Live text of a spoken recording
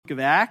book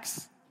of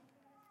Acts.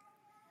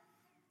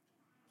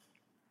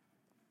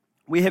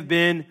 We have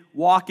been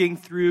walking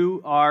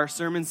through our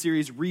sermon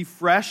series,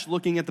 Refresh,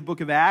 looking at the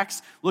book of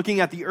Acts, looking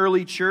at the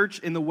early church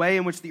and the way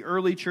in which the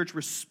early church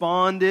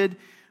responded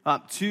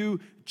to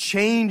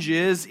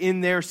changes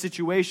in their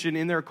situation,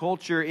 in their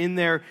culture, in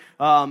their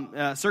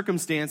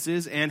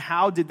circumstances, and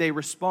how did they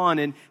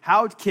respond, and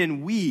how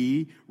can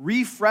we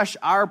refresh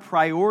our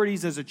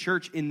priorities as a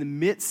church in the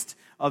midst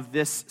of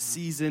this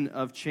season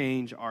of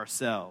change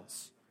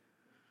ourselves.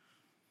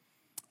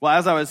 Well,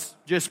 as I was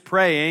just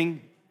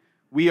praying,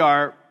 we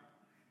are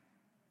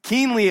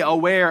keenly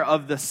aware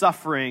of the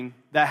suffering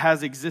that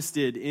has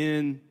existed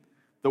in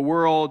the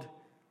world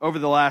over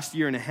the last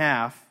year and a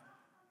half.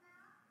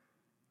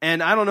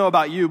 And I don't know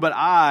about you, but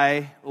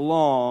I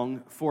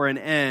long for an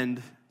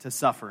end to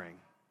suffering.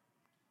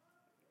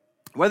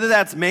 Whether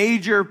that's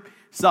major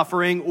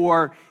suffering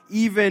or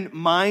even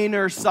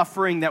minor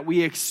suffering that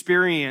we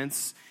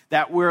experience,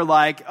 that we're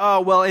like,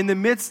 oh, well, in the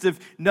midst of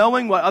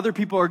knowing what other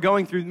people are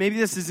going through, maybe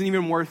this isn't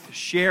even worth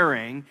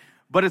sharing,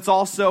 but it's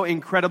also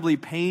incredibly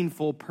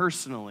painful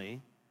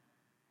personally.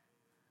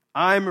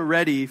 I'm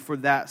ready for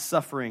that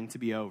suffering to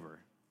be over.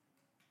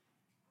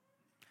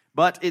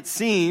 But it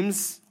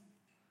seems,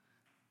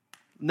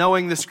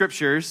 knowing the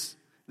scriptures,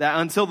 that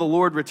until the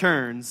Lord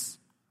returns,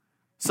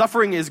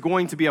 suffering is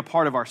going to be a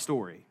part of our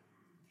story.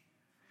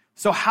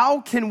 So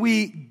how can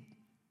we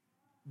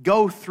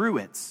go through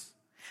it?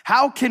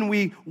 How can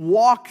we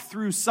walk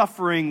through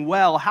suffering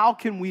well? How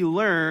can we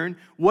learn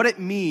what it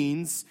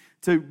means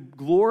to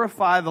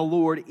glorify the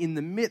Lord in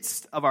the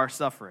midst of our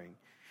suffering?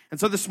 And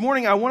so this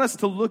morning, I want us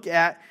to look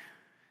at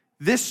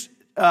this,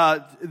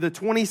 the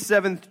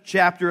 27th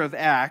chapter of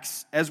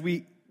Acts, as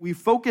we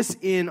focus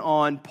in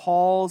on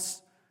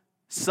Paul's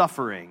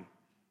suffering.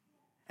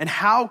 And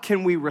how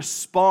can we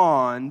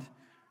respond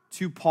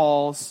to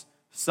Paul's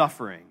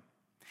suffering?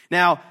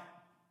 Now,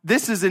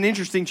 this is an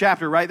interesting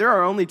chapter, right? There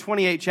are only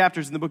 28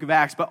 chapters in the book of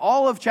Acts, but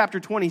all of chapter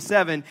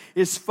 27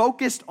 is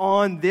focused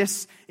on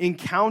this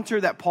encounter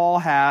that Paul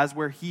has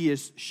where he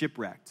is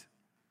shipwrecked.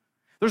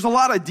 There's a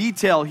lot of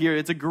detail here.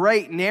 It's a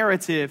great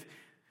narrative.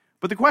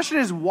 But the question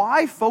is,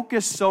 why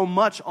focus so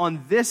much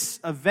on this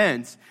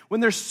event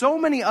when there's so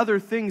many other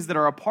things that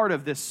are a part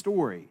of this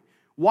story?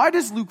 Why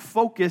does Luke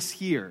focus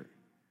here?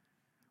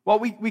 Well,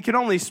 we can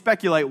only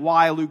speculate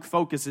why Luke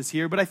focuses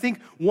here, but I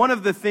think one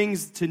of the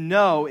things to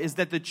know is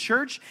that the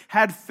church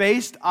had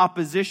faced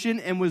opposition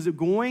and was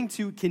going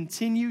to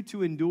continue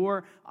to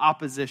endure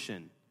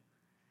opposition.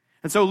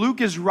 And so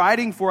Luke is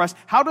writing for us,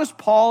 how does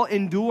Paul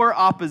endure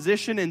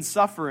opposition and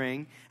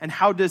suffering, and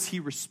how does he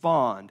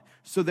respond,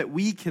 so that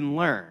we can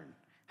learn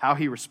how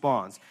he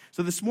responds.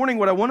 So this morning,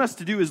 what I want us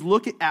to do is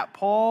look at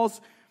Paul's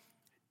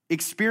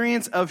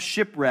experience of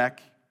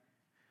shipwreck,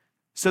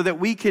 so that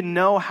we can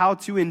know how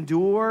to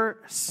endure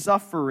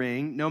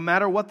suffering, no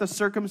matter what the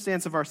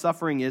circumstance of our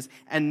suffering is,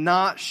 and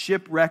not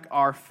shipwreck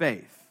our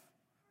faith.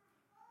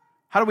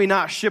 How do we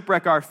not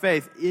shipwreck our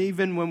faith,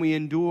 even when we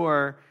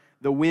endure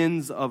the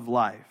winds of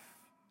life?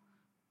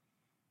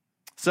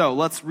 So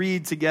let's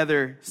read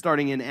together,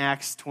 starting in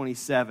Acts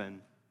 27.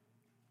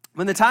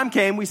 When the time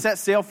came, we set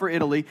sail for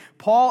Italy.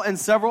 Paul and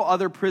several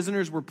other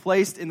prisoners were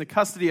placed in the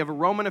custody of a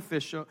Roman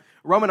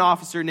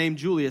officer named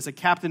Julius, a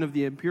captain of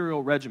the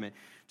imperial regiment.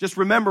 Just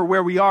remember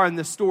where we are in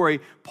this story.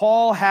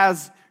 Paul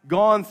has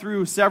gone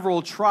through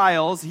several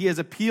trials. He has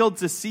appealed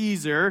to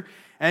Caesar,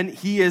 and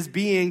he is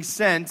being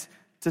sent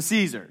to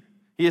Caesar.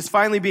 He is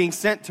finally being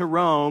sent to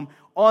Rome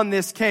on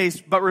this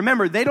case. But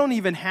remember, they don't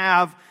even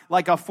have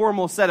like a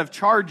formal set of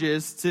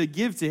charges to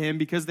give to him,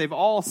 because they've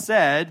all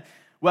said,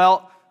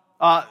 well,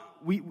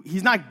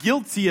 he's not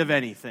guilty of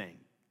anything.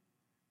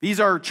 These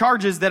are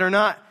charges that are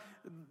not,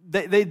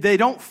 they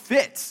don't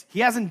fit.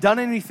 He hasn't done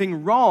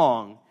anything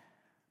wrong.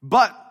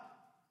 But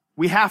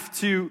we have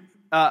to,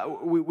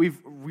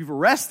 we've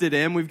arrested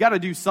him. We've got to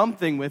do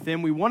something with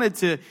him. We wanted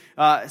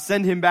to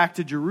send him back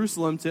to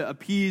Jerusalem to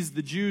appease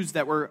the Jews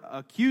that were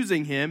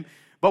accusing him,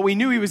 but we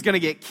knew he was going to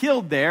get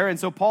killed there, and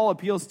so Paul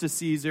appeals to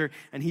Caesar,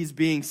 and he's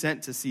being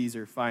sent to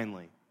Caesar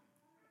finally.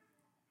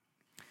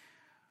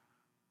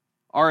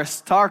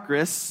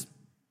 Aristarchus,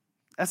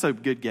 that's a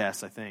good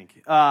guess, I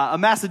think. A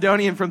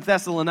Macedonian from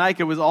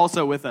Thessalonica was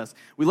also with us.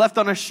 We left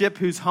on a ship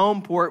whose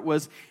home port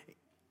was,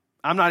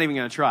 I'm not even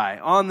going to try,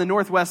 on the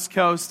northwest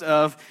coast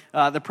of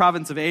the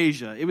province of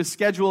Asia. It was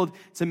scheduled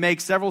to make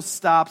several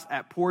stops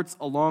at ports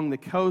along the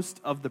coast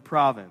of the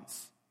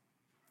province.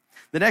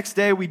 The next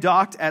day we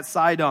docked at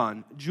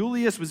Sidon.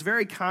 Julius was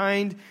very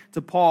kind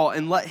to Paul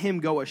and let him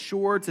go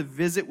ashore to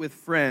visit with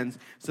friends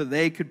so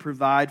they could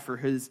provide for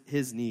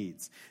his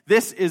needs.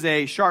 This is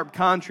a sharp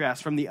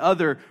contrast from the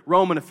other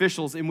Roman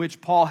officials in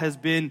which Paul has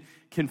been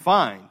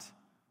confined.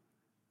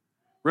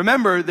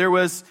 Remember, there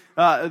was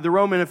the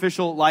Roman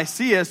official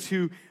Lysias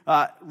who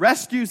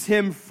rescues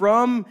him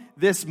from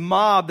this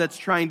mob that's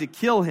trying to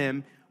kill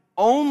him,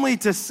 only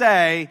to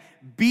say,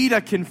 beat a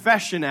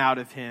confession out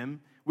of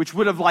him, which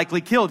would have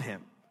likely killed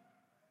him.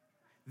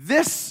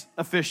 This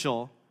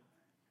official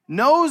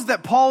knows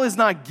that Paul is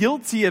not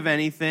guilty of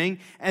anything,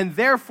 and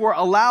therefore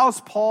allows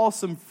Paul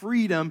some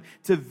freedom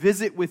to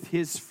visit with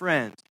his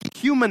friends. He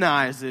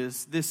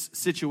humanizes this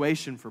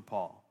situation for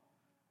Paul.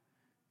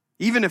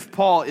 Even if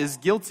Paul is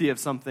guilty of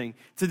something,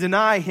 to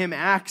deny him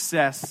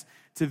access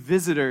to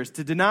visitors,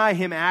 to deny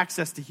him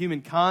access to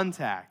human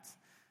contact,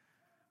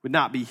 would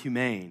not be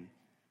humane.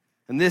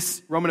 And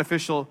this Roman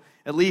official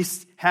at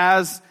least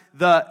has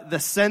the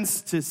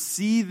sense to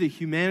see the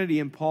humanity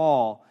in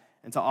Paul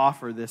and to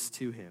offer this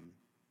to him.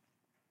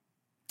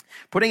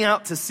 Putting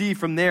out to sea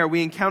from there,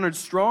 we encountered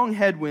strong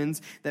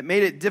headwinds that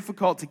made it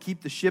difficult to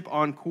keep the ship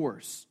on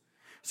course.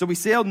 So we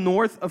sailed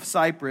north of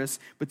Cyprus,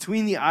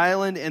 between the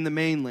island and the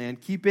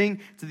mainland,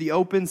 keeping to the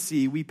open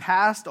sea. We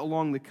passed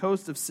along the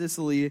coast of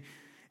Sicily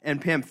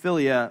and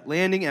Pamphylia,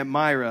 landing at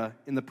Myra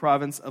in the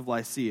province of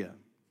Lycia.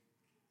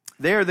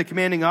 There, the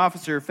commanding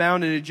officer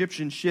found an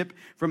Egyptian ship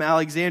from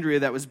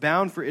Alexandria that was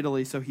bound for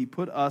Italy, so he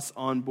put us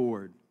on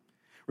board.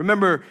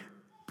 Remember,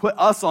 put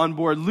us on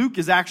board. Luke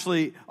is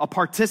actually a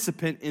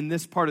participant in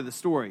this part of the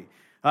story.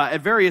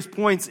 At various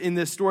points in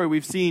this story,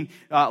 we've seen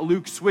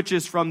Luke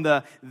switches from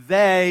the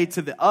they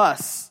to the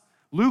us.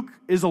 Luke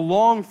is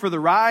along for the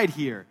ride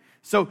here.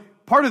 So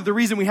part of the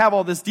reason we have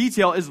all this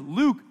detail is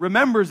Luke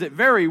remembers it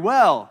very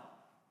well.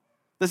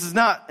 This is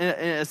not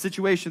a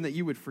situation that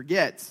you would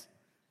forget.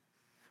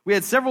 We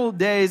had several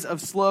days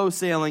of slow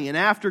sailing, and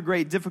after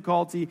great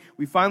difficulty,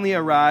 we finally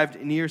arrived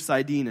near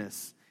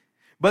Cydnus.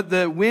 But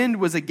the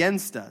wind was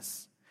against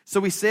us.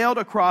 So we sailed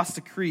across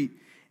to Crete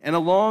and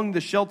along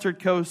the sheltered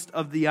coast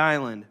of the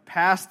island,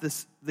 past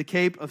the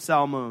Cape of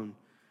Salmon.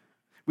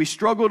 We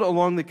struggled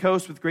along the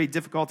coast with great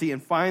difficulty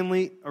and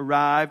finally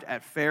arrived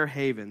at Fair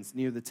Havens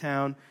near the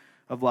town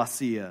of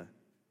Lasea.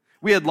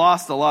 We had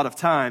lost a lot of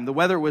time. The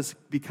weather was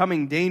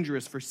becoming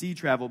dangerous for sea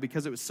travel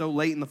because it was so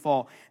late in the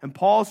fall, and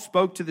Paul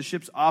spoke to the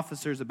ship's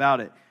officers about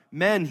it.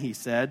 Men, he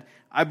said,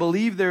 I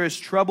believe there is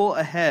trouble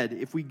ahead.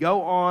 If we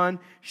go on,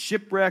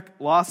 shipwreck,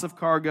 loss of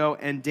cargo,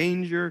 and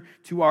danger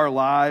to our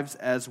lives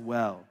as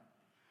well.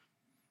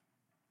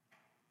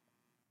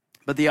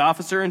 But the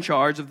officer in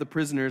charge of the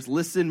prisoners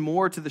listened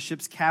more to the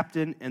ship's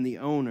captain and the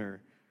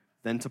owner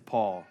than to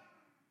Paul.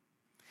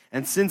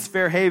 And since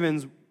Fair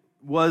Havens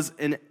was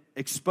an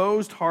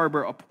exposed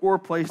harbor, a poor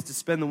place to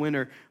spend the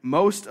winter,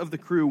 most of the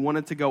crew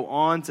wanted to go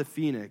on to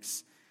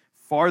Phoenix,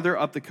 farther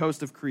up the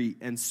coast of Crete,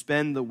 and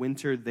spend the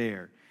winter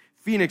there.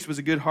 Phoenix was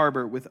a good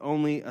harbor with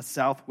only a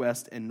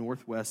southwest and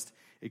northwest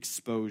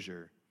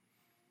exposure.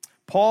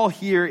 Paul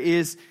here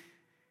is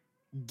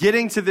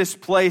getting to this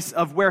place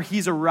of where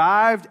he's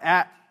arrived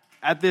at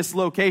this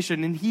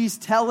location, and he's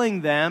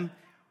telling them,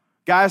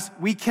 guys,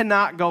 we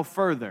cannot go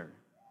further.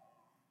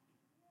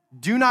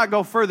 Do not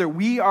go further.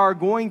 We are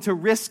going to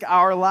risk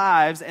our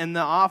lives. And the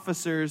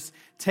officers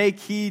take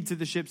heed to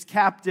the ship's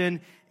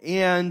captain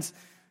and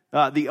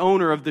the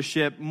owner of the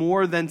ship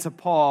more than to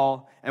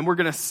Paul. And we're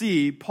going to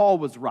see Paul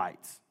was right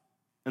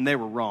and they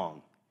were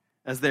wrong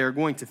as they are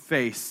going to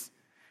face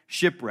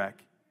shipwreck.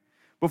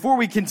 Before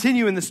we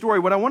continue in the story,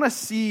 what I want to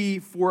see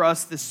for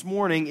us this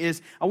morning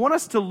is I want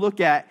us to look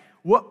at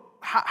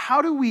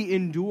how do we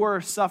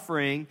endure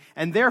suffering,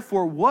 and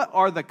therefore, what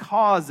are the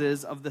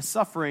causes of the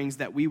sufferings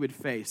that we would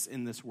face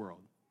in this world?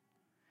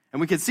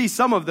 And we can see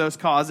some of those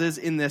causes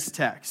in this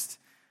text.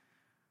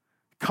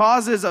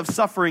 Causes of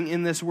suffering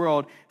in this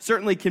world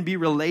certainly can be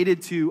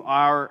related to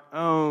our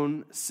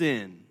own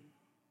sin.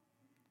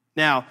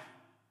 Now,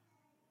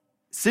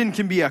 sin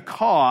can be a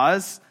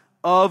cause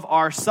of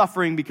our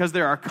suffering because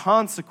there are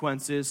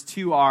consequences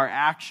to our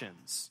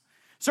actions.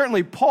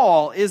 Certainly,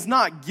 Paul is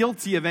not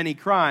guilty of any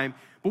crime,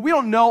 but we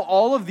don't know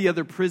all of the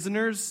other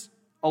prisoners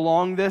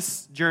along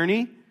this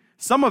journey.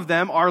 Some of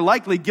them are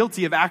likely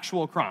guilty of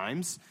actual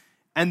crimes,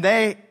 and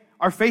they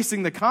are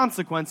facing the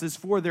consequences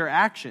for their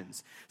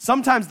actions.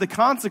 Sometimes the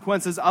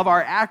consequences of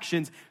our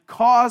actions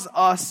cause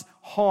us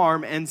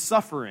harm and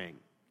suffering.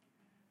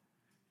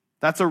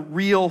 That's a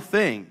real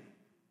thing.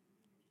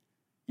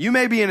 You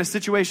may be in a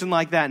situation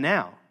like that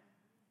now,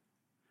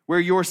 where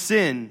your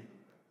sin,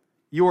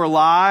 your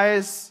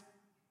lies,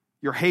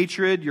 your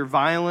hatred, your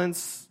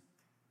violence,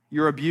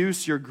 your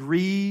abuse, your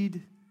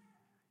greed,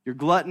 your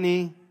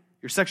gluttony,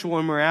 your sexual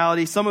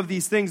immorality, some of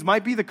these things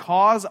might be the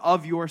cause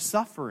of your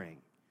suffering.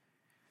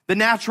 The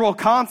natural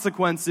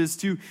consequences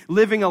to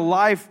living a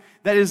life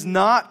that is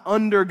not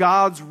under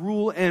God's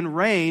rule and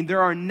reign,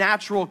 there are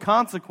natural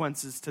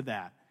consequences to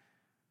that.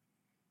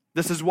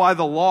 This is why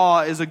the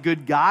law is a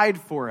good guide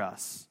for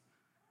us,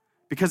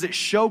 because it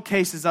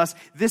showcases us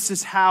this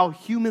is how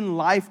human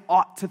life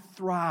ought to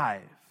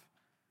thrive.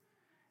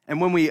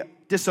 And when we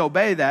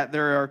disobey that,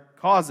 there are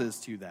causes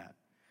to that.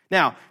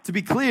 Now, to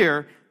be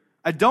clear,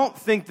 I don't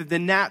think that the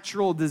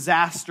natural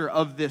disaster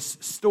of this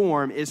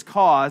storm is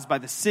caused by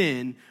the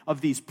sin of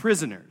these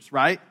prisoners,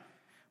 right?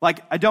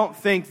 Like, I don't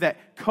think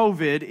that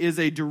COVID is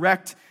a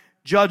direct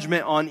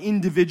judgment on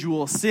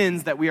individual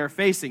sins that we are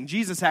facing.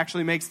 Jesus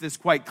actually makes this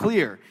quite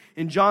clear.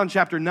 In John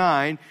chapter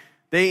 9,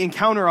 they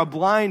encounter a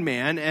blind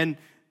man, and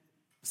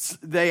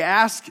they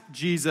ask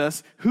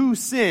Jesus who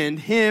sinned,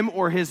 him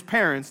or his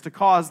parents, to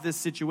cause this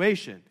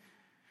situation.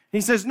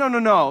 He says,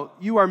 no,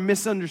 you are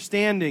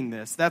misunderstanding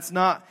this. That's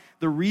not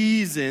the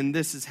reason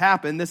this has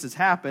happened. This has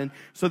happened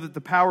so that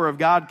the power of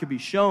God could be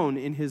shown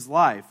in his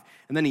life.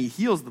 And then he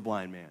heals the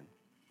blind man.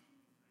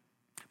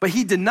 But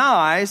he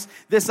denies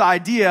this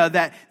idea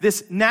that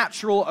this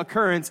natural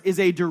occurrence is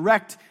a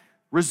direct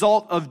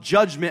result of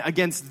judgment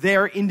against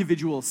their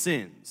individual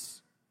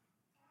sins.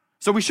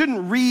 So we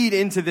shouldn't read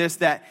into this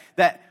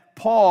that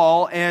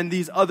Paul and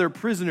these other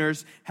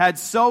prisoners had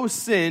so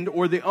sinned,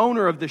 or the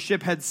owner of the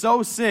ship had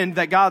so sinned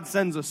that God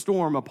sends a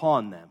storm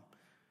upon them.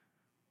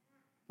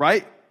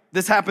 Right?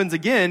 This happens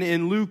again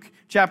in Luke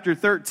chapter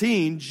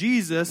 13.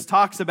 Jesus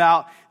talks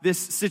about this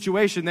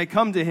situation. They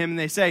come to him and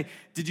they say,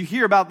 did you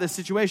hear about this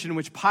situation in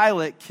which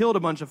Pilate killed a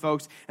bunch of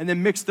folks and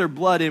then mixed their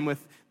blood in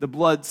with the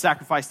blood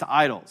sacrificed to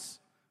idols?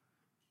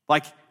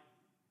 Like,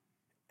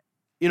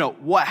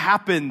 what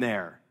happened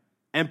there?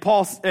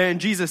 And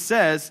Jesus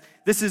says,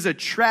 this is a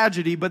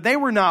tragedy, but they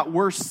were not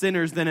worse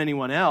sinners than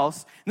anyone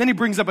else. And then he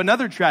brings up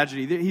another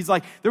tragedy. He's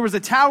like, there was a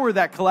tower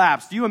that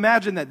collapsed. Do you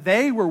imagine that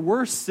they were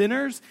worse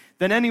sinners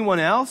than anyone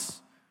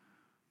else?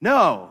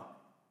 No.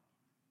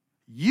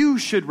 You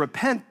should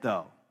repent,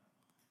 though.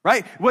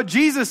 Right? What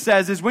Jesus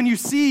says is when you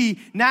see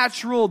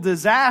natural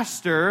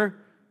disaster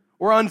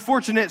or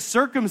unfortunate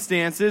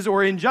circumstances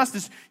or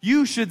injustice,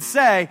 you should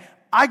say,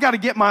 I got to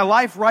get my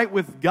life right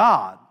with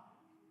God.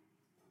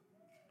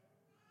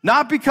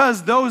 Not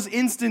because those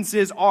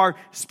instances are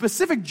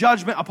specific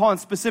judgment upon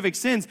specific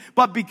sins,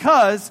 but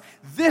because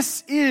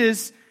this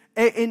is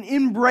an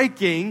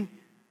inbreaking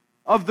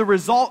of the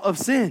result of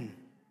sin.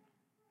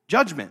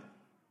 Judgment.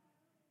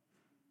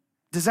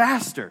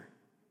 Disaster.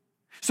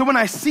 So when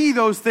I see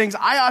those things,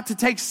 I ought to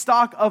take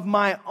stock of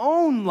my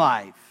own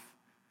life.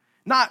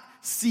 Not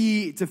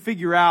see to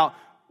figure out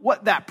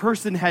what that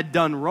person had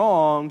done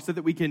wrong so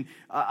that we can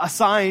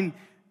assign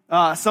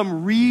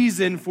some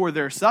reason for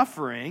their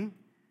suffering.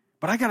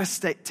 But I got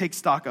to take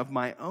stock of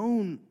my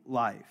own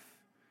life.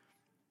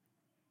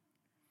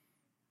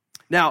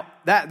 Now,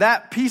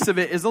 that piece of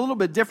it is a little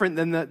bit different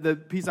than the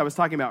piece I was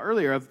talking about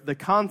earlier of the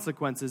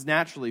consequences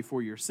naturally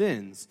for your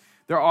sins.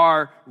 There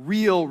are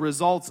real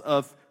results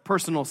of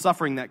personal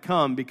suffering that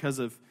come because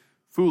of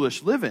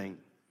foolish living.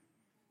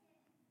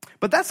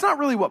 But that's not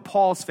really what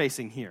Paul's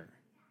facing here.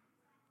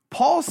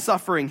 Paul's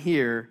suffering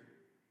here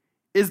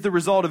is the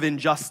result of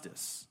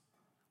injustice,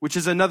 which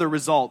is another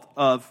result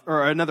of,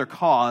 or another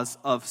cause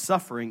of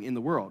suffering in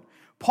the world.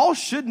 Paul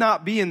should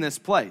not be in this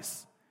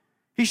place.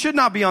 He should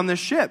not be on this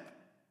ship.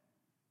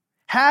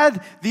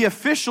 Had the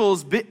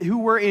officials who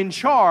were in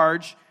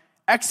charge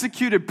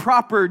executed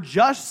proper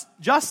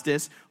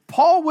justice,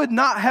 Paul would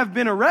not have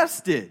been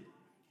arrested.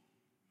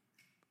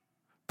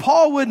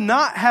 Paul would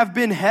not have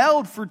been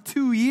held for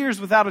 2 years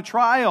without a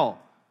trial.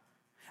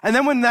 And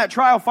then when that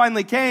trial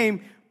finally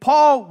came,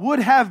 Paul would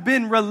have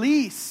been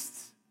released.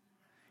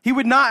 He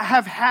would not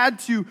have had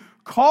to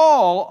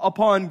call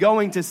upon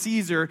going to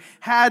Caesar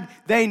had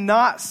they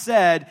not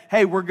said,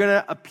 hey, we're going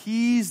to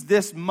appease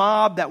this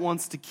mob that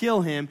wants to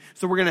kill him,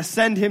 so we're going to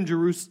send him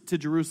to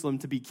Jerusalem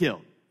to be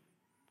killed.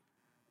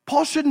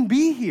 Paul shouldn't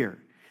be here.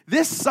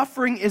 This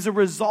suffering is a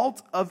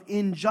result of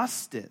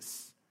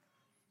injustice.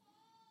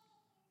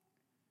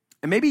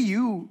 And maybe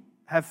you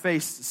have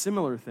faced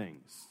similar things.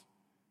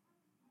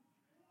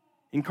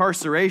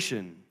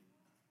 Incarceration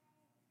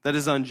that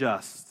is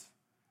unjust.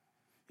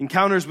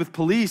 Encounters with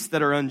police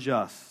that are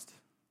unjust.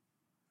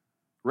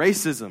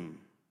 Racism,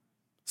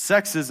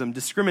 sexism,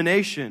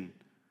 discrimination,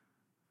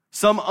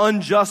 some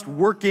unjust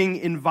working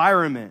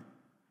environment,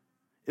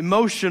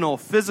 emotional,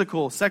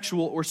 physical,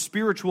 sexual, or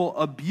spiritual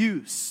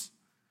abuse,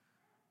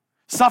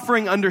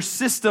 suffering under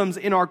systems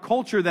in our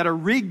culture that are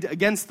rigged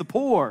against the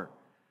poor.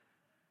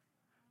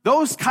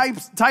 Those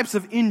types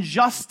of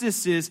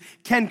injustices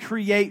can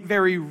create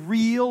very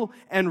real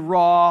and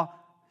raw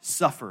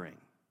suffering.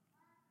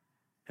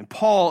 And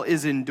Paul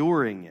is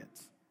enduring it.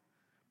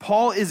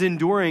 Paul is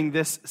enduring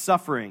this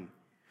suffering.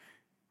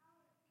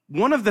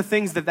 One of the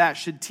things that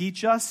should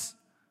teach us,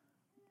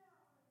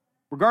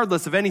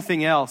 regardless of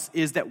anything else,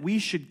 is that we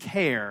should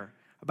care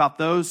about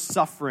those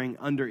suffering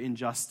under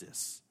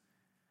injustice.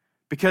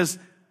 Because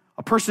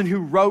a person who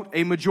wrote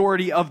a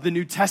majority of the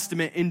New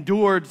Testament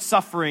endured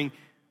suffering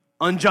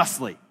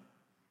unjustly.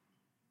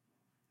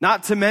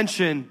 Not to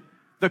mention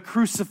the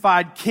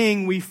crucified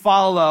king we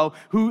follow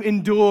who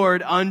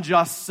endured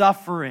unjust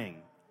suffering.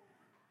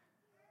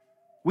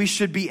 We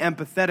should be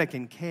empathetic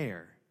and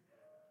care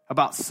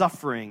about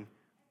suffering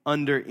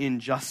under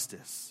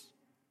injustice.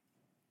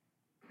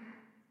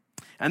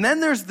 And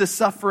then there's the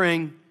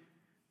suffering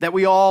that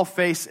we all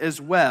face as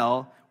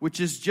well,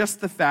 which is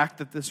just the fact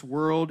that this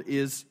world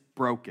is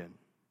broken.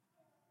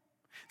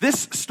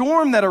 This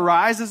storm that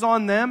arises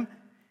on them,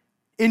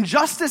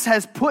 injustice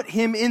has put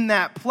him in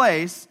that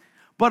place,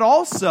 but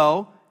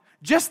also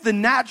just the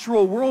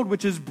natural world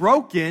which is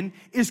broken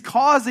is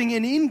causing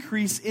an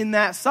increase in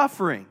that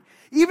suffering.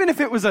 Even if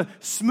it was a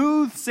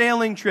smooth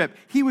sailing trip,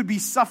 he would be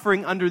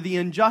suffering under the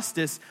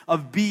injustice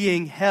of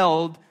being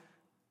held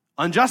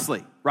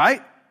unjustly,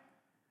 right?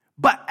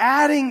 But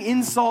adding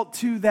insult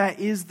to that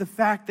is the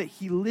fact that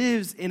he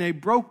lives in a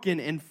broken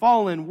and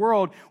fallen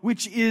world,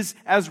 which is,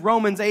 as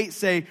Romans 8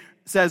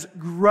 says,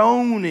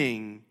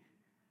 groaning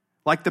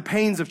like the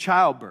pains of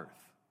childbirth.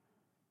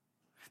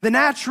 The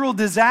natural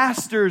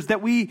disasters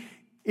that we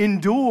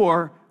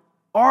endure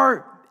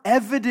are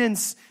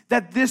evidence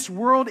that this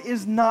world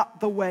is not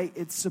the way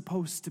it's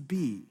supposed to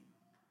be.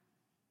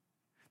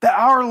 That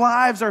our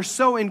lives are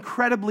so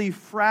incredibly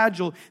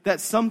fragile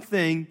that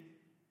something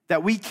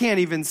that we can't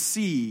even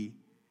see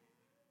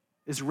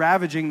is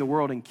ravaging the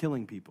world and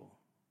killing people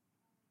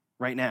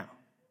right now.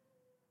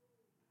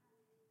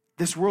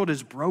 This world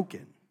is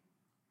broken.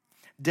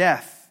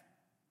 Death,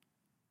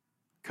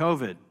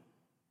 COVID,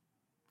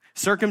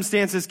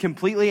 circumstances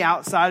completely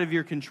outside of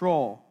your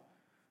control,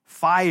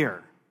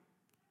 fire,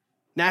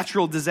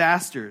 natural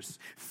disasters,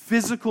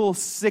 physical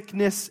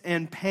sickness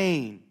and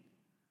pain,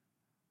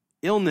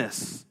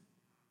 illness,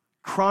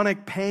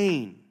 chronic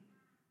pain,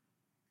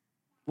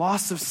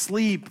 loss of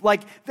sleep.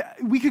 Like,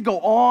 we could go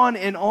on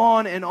and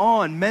on and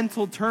on.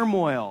 Mental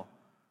turmoil.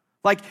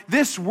 Like,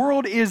 this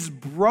world is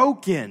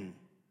broken.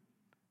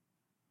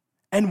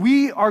 And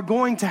we are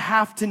going to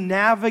have to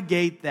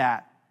navigate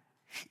that.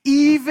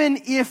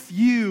 Even if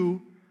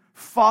you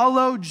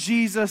follow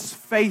Jesus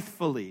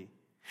faithfully,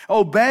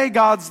 obey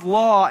God's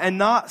law and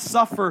not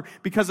suffer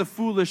because of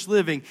foolish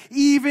living.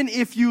 Even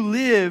if you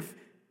live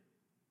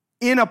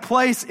in a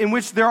place in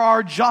which there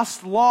are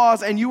just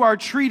laws and you are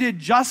treated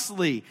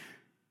justly,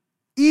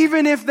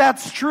 even if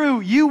that's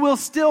true, you will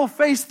still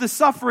face the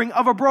suffering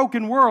of a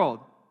broken world.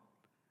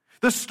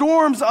 The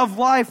storms of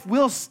life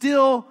will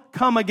still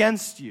come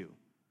against you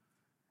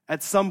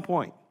at some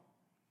point.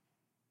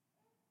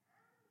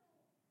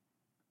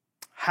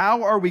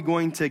 How are we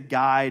going to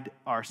guide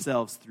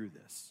ourselves through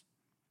this?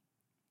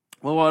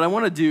 Well, what I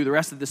want to do the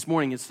rest of this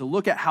morning is to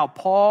look at how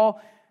Paul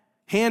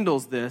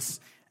handles this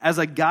as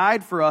a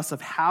guide for us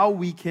of how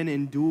we can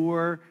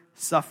endure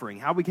suffering,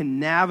 how we can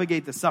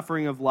navigate the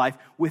suffering of life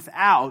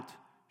without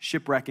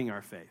shipwrecking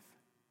our faith.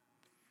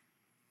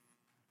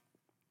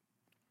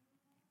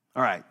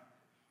 All right.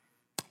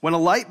 When a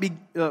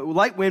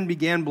light wind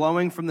began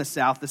blowing from the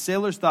south, the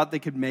sailors thought they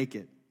could make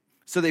it.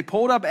 So they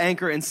pulled up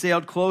anchor and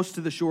sailed close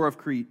to the shore of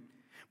Crete.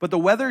 But the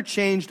weather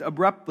changed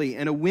abruptly,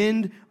 and a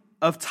wind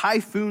of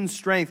typhoon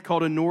strength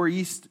called a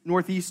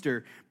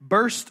northeaster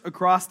burst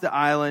across the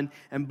island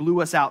and blew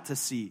us out to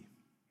sea.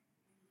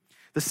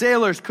 The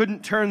sailors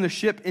couldn't turn the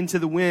ship into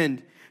the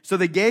wind, so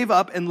they gave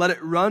up and let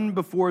it run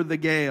before the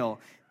gale.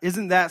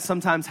 Isn't that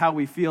sometimes how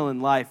we feel in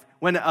life?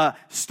 When a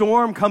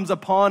storm comes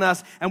upon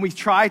us and we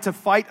try to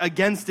fight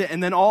against it,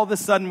 and then all of a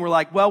sudden we're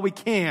like, well, we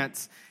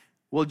can't.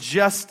 We'll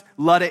just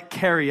let it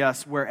carry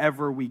us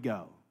wherever we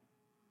go.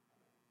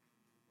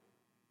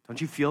 Don't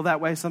you feel that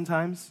way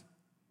sometimes?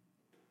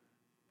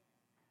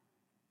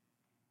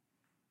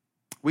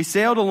 We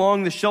sailed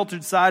along the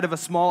sheltered side of a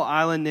small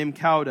island named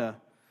Cauda,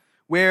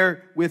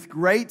 where with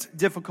great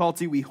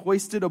difficulty we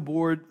hoisted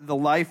aboard the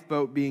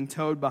lifeboat being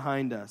towed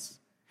behind us.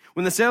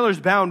 When the sailors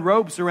bound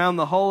ropes around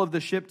the hull of the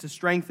ship to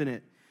strengthen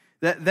it,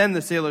 then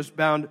the sailors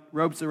bound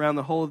ropes around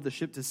the hull of the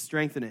ship to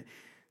strengthen it.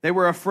 They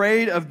were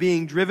afraid of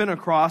being driven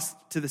across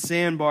to the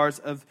sandbars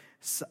of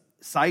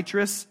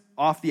Cyprus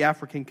off the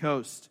African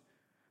coast.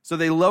 So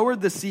they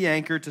lowered the sea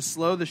anchor to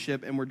slow the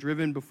ship and were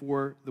driven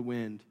before the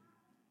wind.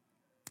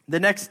 The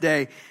next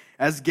day,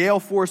 as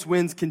gale force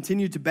winds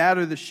continued to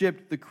batter the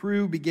ship, the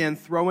crew began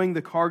throwing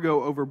the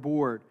cargo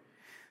overboard.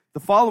 The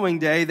following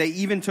day, they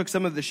even took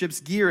some of the ship's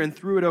gear and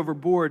threw it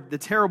overboard. The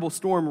terrible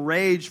storm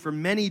raged for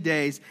many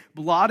days,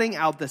 blotting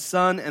out the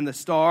sun and the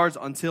stars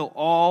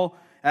until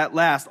at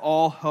last,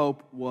 all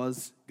hope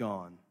was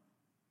gone.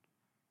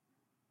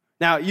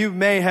 Now, you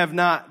may have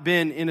not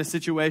been in a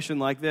situation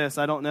like this.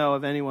 I don't know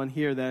of anyone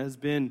here that has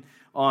been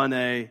on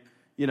a,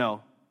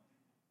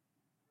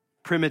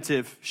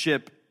 primitive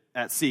ship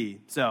at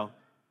sea. So,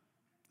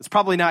 it's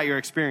probably not your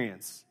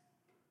experience.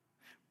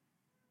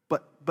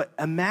 But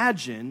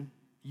imagine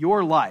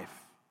your life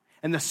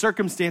and the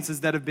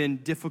circumstances that have been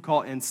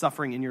difficult and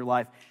suffering in your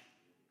life.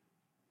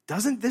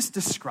 Doesn't this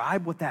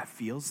describe what that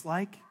feels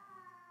like?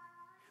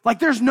 Like,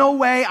 there's no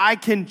way I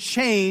can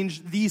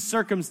change these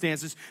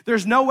circumstances.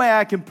 There's no way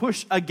I can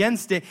push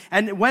against it.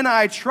 And when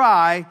I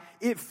try,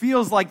 it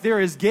feels like there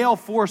is gale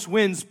force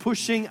winds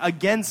pushing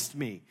against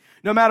me.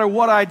 No matter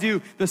what I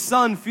do, the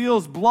sun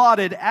feels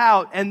blotted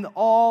out and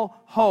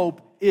all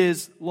hope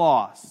is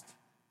lost.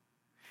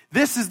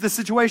 This is the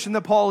situation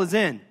that Paul is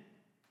in.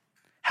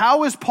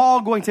 How is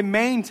Paul going to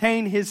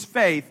maintain his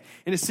faith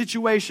in a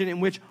situation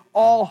in which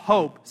all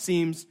hope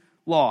seems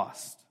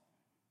lost?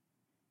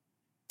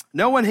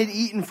 No one had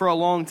eaten for a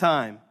long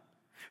time.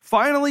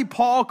 Finally,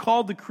 Paul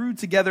called the crew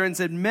together and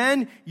said,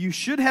 "Men, you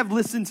should have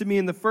listened to me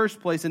in the first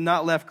place and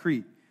not left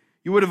Crete.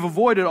 You would have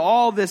avoided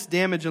all this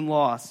damage and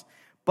loss.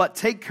 But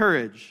take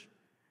courage.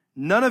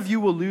 None of you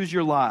will lose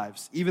your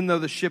lives, even though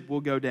the ship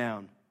will go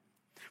down.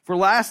 For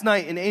last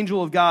night, an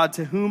angel of God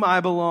to whom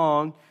I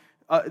belong,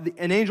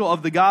 an angel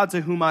of the God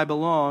to whom I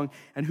belong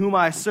and whom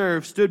I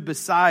serve stood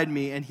beside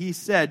me, and he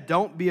said,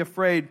 'Don't be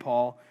afraid,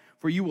 Paul.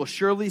 for you will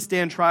surely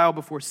stand trial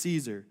before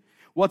Caesar.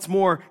 What's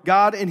more,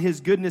 God in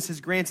his goodness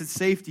has granted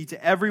safety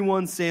to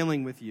everyone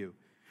sailing with you.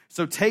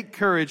 So take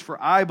courage,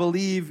 for I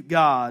believe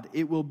God,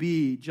 it will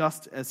be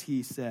just as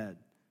he said.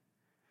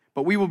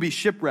 But we will be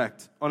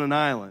shipwrecked on an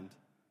island.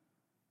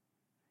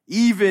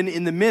 Even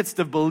in the midst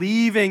of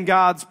believing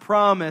God's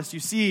promise, you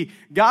see,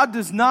 God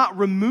does not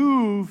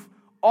remove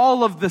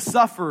all of the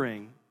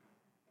suffering.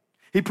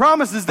 He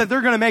promises that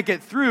they're going to make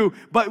it through,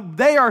 but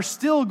they are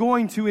still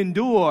going to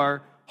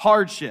endure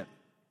hardship.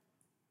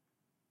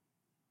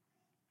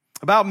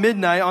 About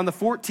midnight on the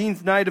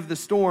 14th night of the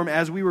storm,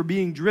 as we were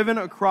being driven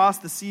across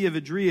the Sea of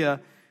Adria,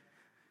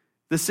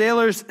 the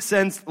sailors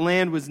sensed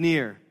land was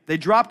near. They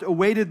dropped a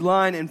weighted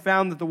line and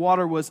found that the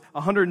water was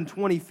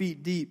 120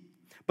 feet deep.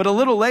 But a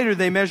little later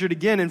they measured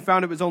again and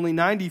found it was only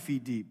 90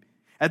 feet deep.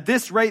 At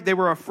this rate they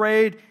were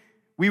afraid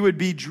we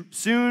would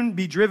soon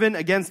be driven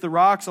against the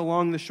rocks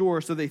along the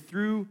shore, so they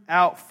threw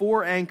out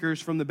 4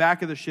 anchors from the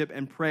back of the ship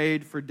and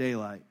prayed for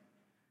daylight.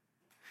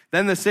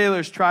 Then the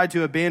sailors tried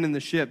to abandon the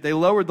ship. They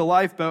lowered the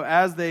lifeboat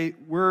as they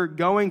were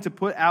going to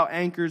put out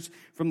anchors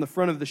from the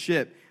front of the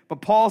ship.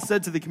 But Paul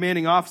said to the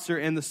commanding officer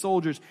and the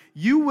soldiers,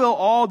 "You will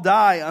all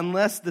die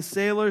unless the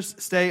sailors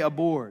stay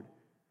aboard."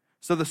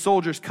 So the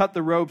soldiers cut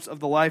the ropes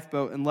of the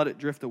lifeboat and let it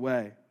drift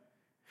away.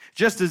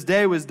 Just as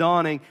day was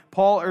dawning,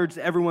 Paul urged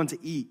everyone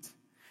to eat.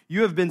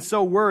 "You have been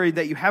so worried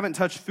that you haven't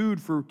touched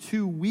food for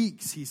 2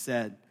 weeks," he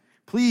said.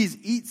 "Please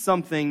eat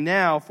something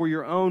now for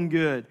your own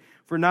good,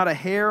 for not a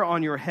hair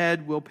on your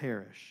head will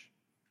perish."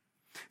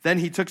 Then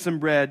he took some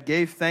bread,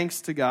 gave thanks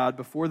to God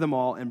before them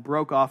all, and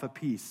broke off a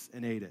piece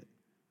and ate it.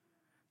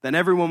 Then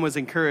everyone was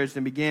encouraged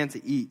and began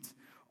to eat.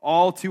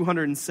 All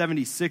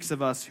 276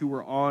 of us who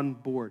were on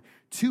board.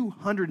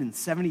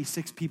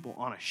 276 people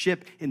on a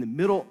ship in the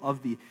middle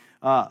of the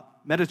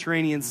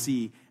Mediterranean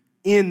Sea,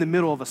 in the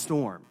middle of a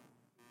storm.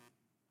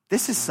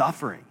 This is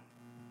suffering.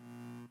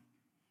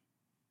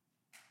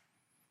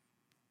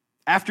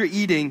 After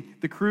eating,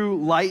 the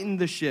crew lightened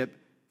the ship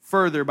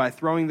further by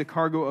throwing the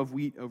cargo of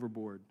wheat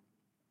overboard.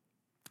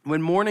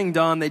 When morning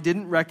dawned, they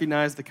didn't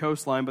recognize the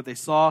coastline, but they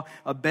saw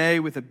a bay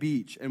with a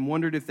beach and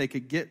wondered if they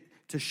could get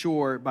to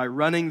shore by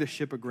running the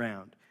ship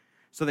aground.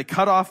 So they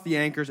cut off the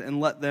anchors and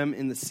let them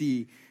in the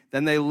sea.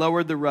 Then they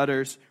lowered the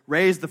rudders,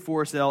 raised the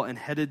foresail, and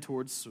headed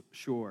towards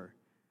shore.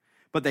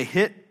 But they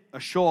hit a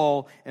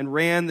shoal and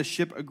ran the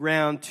ship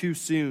aground too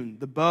soon.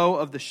 The bow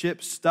of the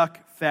ship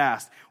stuck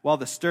fast, while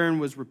the stern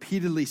was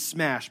repeatedly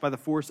smashed by the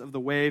force of the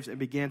waves and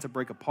began to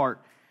break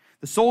apart.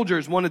 The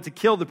soldiers wanted to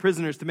kill the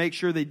prisoners to make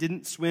sure they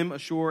didn't swim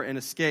ashore and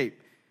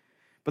escape.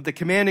 But the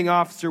commanding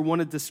officer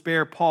wanted to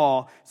spare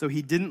Paul, so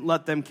he didn't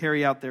let them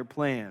carry out their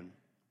plan.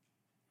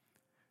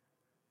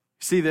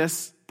 See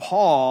this?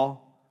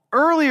 Paul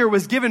earlier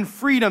was given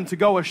freedom to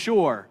go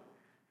ashore.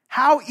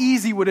 How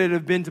easy would it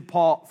have been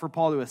for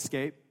Paul to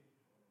escape?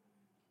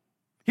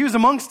 He was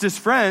amongst his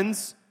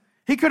friends.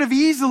 He could have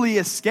easily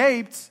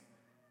escaped.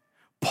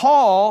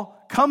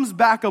 Paul comes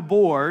back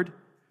aboard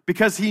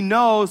because he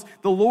knows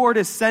the Lord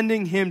is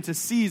sending him to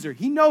Caesar.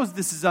 He knows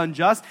this is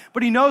unjust,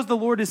 but he knows the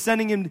Lord is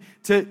sending him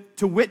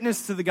to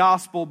witness to the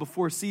gospel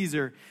before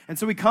Caesar. And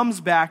so he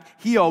comes back,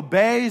 he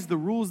obeys the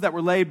rules that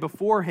were laid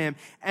before him,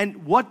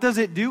 and what does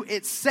it do?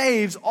 It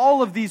saves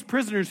all of these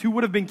prisoners who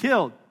would have been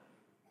killed.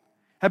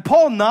 Had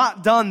Paul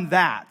not done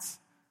that,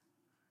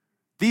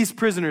 these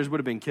prisoners would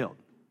have been killed.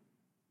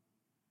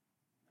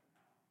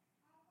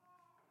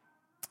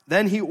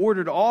 Then he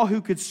ordered all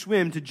who could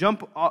swim to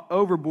jump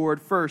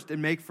overboard first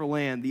and make for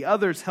land. The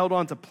others held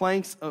on to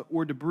planks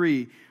or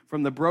debris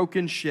from the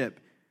broken ship.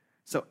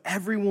 So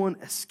everyone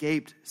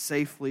escaped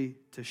safely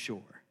to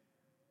shore.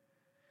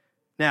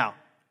 Now,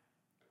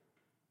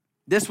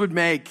 this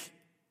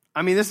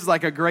is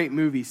like a great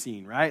movie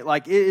scene, right?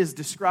 Like it is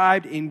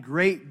described in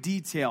great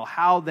detail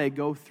how they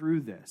go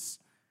through this.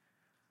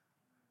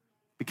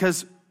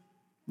 Because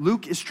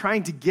Luke is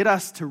trying to get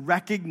us to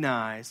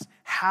recognize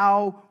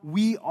how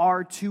we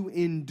are to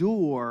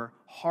endure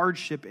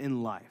hardship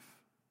in life.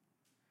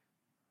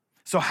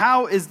 So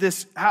how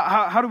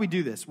do we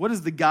do this? What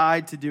is the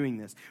guide to doing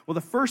this? Well,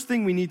 the first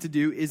thing we need to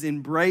do is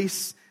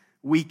embrace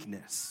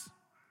weakness.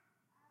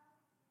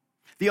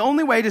 The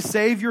only way to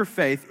save your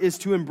faith is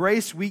to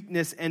embrace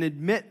weakness and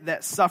admit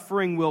that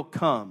suffering will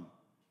come.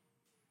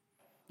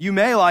 You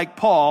may, like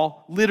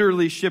Paul,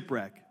 literally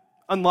shipwreck.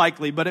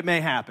 Unlikely, but it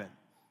may happen.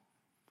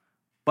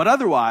 But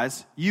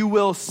otherwise, you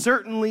will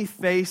certainly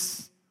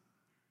face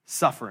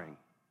suffering.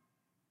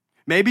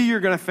 Maybe you're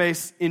going to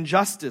face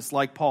injustice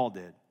like Paul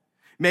did.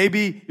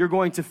 Maybe you're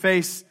going to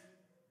face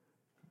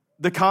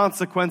the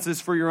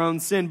consequences for your own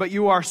sin, but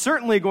you are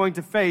certainly going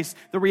to face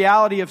the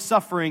reality of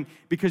suffering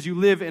because you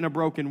live in a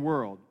broken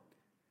world.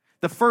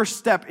 The first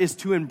step is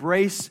to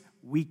embrace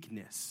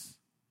weakness.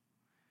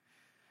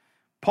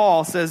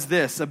 Paul says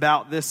this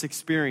about this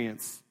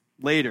experience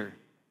later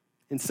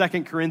in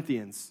 2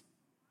 Corinthians.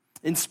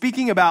 In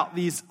speaking about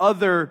these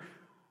other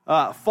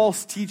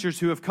false teachers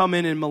who have come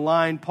in and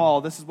maligned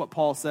Paul, this is what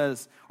Paul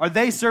says. Are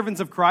they servants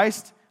of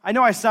Christ? I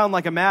know I sound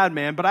like a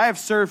madman, but I have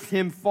served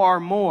him far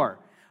more.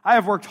 I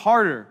have worked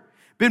harder,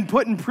 been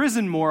put in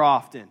prison more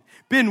often,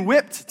 been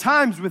whipped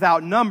times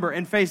without number,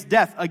 and faced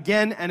death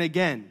again and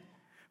again.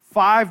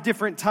 5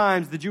 different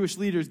times the Jewish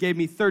leaders gave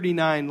me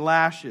 39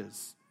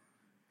 lashes.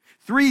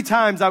 3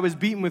 times I was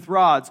beaten with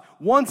rods.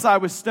 Once I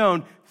was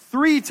stoned.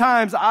 3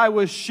 times I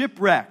was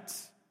shipwrecked.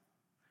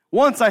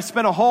 Once I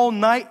spent a whole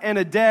night and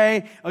a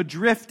day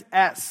adrift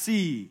at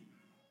sea.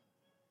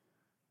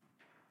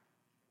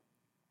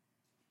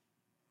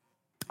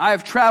 I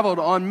have traveled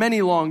on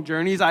many long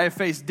journeys. I have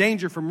faced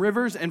danger from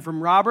rivers and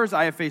from robbers.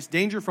 I have faced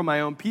danger from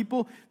my own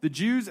people, the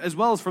Jews, as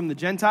well as from the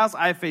Gentiles.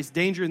 I have faced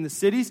danger in the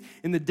cities,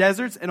 in the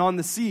deserts, and on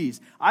the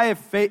seas. I have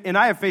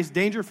faced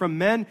danger from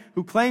men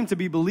who claim to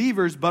be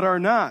believers but are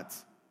not.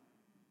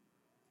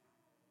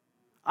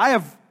 I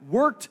have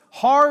worked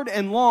hard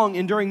and long,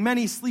 enduring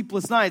many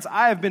sleepless nights.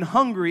 I have been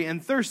hungry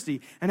and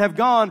thirsty and have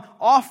gone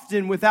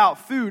often without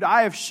food.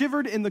 I have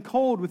shivered in the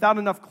cold without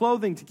enough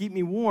clothing to keep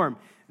me warm.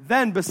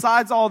 Then,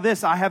 besides all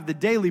this, I have the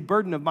daily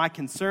burden of my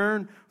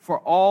concern for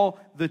all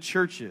the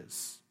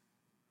churches.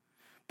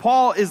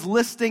 Paul is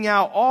listing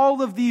out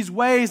all of these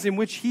ways in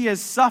which he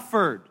has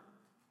suffered.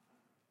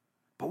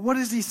 But what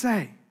does he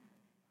say?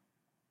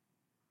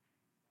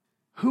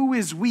 Who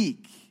is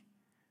weak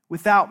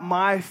without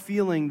my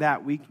feeling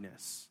that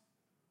weakness?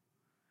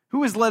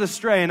 Who is led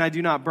astray and I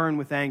do not burn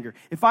with anger?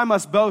 If I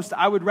must boast,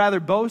 I would rather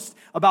boast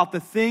about the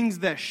things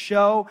that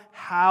show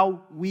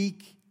how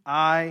weak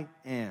I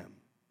am.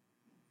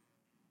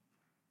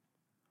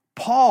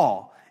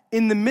 Paul,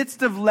 in the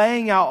midst of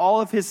laying out all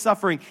of his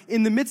suffering,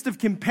 in the midst of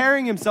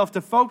comparing himself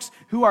to folks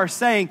who are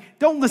saying,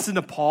 don't listen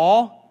to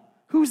Paul.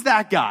 Who's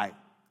that guy?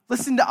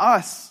 Listen to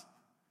us.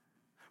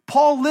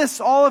 Paul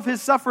lists all of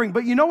his suffering,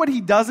 but you know what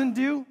he doesn't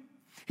do?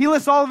 He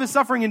lists all of his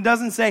suffering and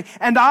doesn't say,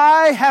 and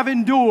I have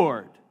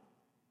endured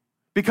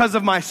because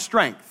of my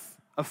strength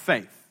of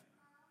faith.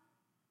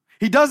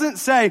 He doesn't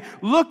say,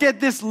 look at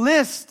this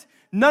list.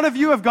 None of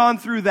you have gone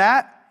through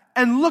that,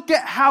 and look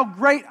at how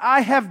great I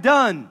have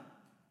done.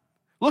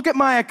 Look at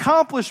my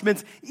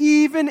accomplishments,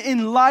 even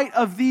in light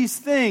of these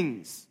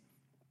things.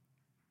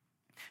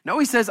 No,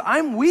 he says,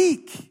 I'm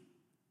weak.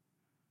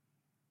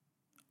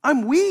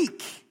 I'm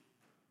weak.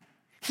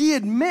 He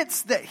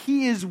admits that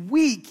he is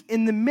weak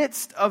in the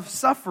midst of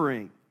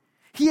suffering.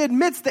 He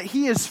admits that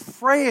he is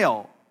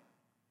frail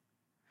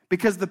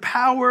because the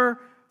power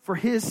for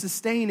his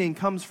sustaining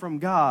comes from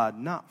God,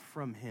 not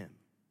from him.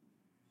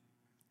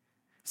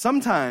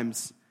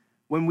 Sometimes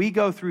when we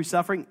go through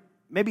suffering,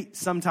 maybe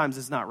sometimes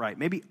it's not right.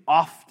 Maybe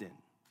often,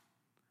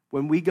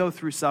 when we go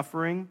through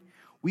suffering,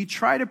 we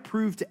try to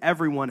prove to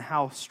everyone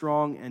how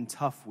strong and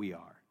tough we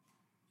are,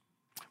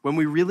 when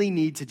we really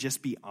need to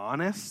just be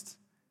honest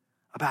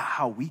about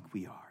how weak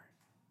we are.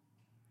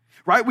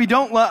 Right? We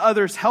don't let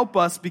others help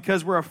us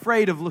because we're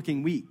afraid of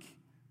looking weak.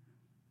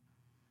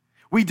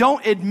 We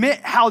don't admit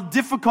how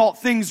difficult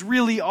things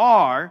really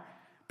are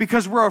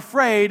because we're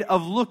afraid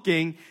of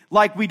looking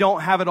like we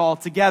don't have it all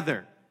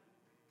together.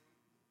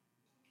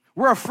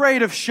 We're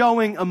afraid of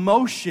showing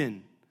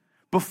emotion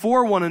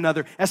before one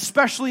another,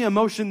 especially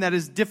emotion that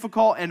is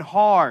difficult and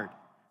hard.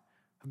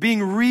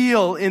 Being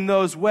real in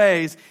those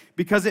ways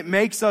because it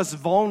makes us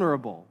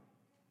vulnerable,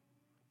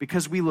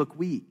 because we look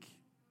weak.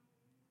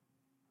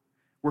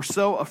 We're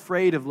so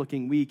afraid of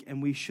looking weak,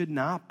 and we should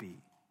not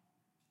be.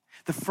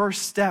 The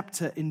first step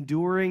to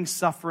enduring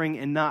suffering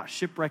and not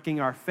shipwrecking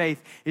our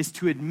faith is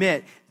to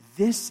admit,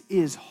 this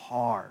is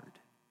hard,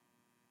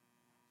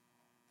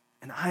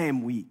 and I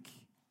am weak.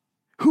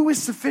 Who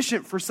is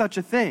sufficient for such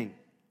a thing?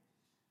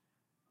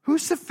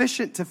 Who's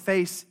sufficient to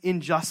face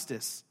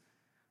injustice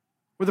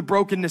or the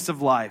brokenness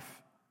of life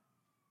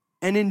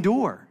and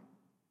endure?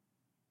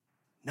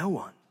 No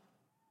one.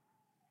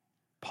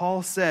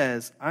 Paul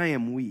says, I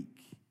am weak,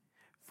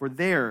 for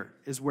there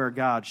is where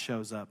God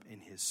shows up in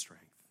his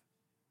strength.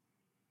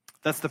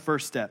 That's the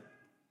first step.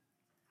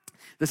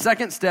 The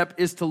second step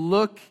is to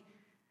look.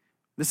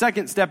 The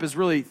second step is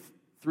really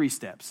 3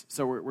 steps.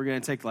 So we're going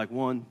to take like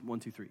 1,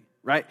 2, 3,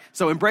 right?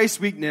 So embrace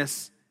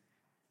weakness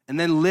and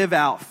then live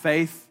out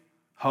faith,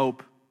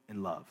 hope,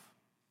 and love.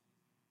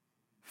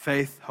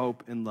 Faith,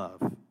 hope, and love,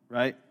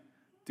 right?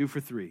 Do for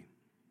 3.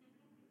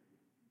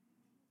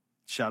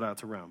 Shout out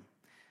to Rome.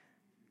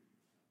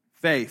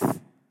 Faith.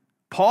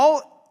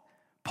 Paul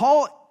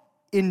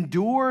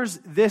endures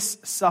this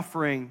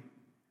suffering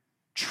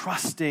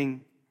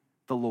trusting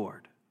the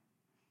Lord.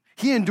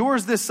 He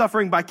endures this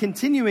suffering by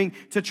continuing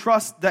to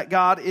trust that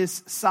God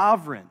is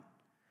sovereign,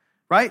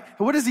 right?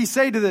 What does he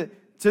say to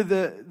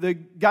the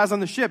guys on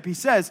the ship? He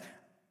says,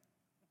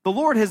 the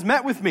Lord has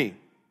met with me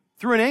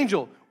through an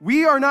angel.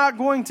 We are not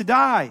going to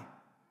die.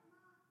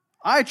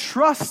 I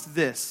trust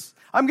this.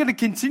 I'm going to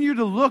continue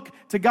to look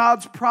to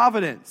God's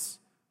providence.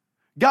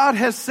 God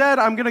has said,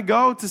 I'm going to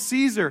go to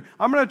Caesar.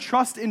 I'm going to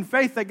trust in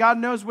faith that God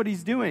knows what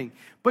he's doing.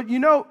 But you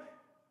know,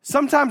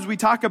 sometimes we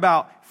talk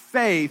about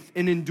faith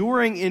and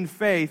enduring in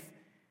faith,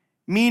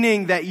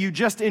 meaning that you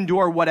just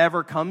endure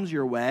whatever comes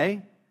your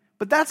way.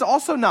 But that's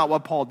also not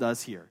what Paul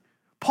does here.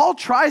 Paul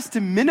tries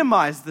to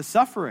minimize the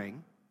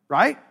suffering,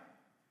 right?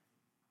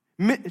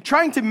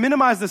 Trying to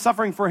minimize the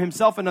suffering for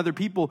himself and other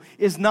people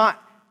is not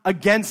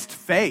against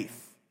faith.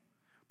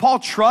 Paul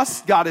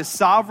trusts God is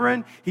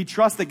sovereign. He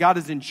trusts that God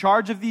is in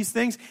charge of these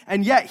things.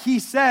 And yet he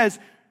says,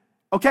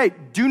 okay,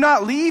 do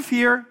not leave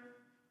here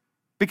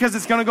because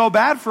it's going to go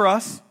bad for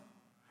us,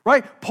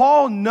 right?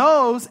 Paul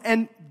knows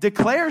and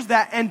declares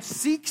that and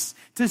seeks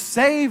to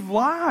save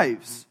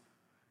lives.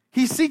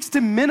 He seeks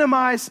to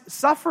minimize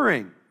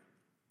suffering.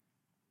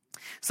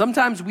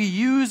 Sometimes we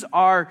use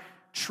our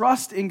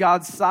trust in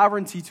God's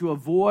sovereignty to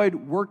avoid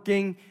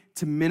working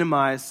to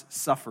minimize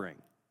suffering.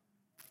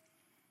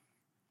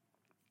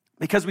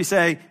 Because we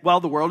say, well,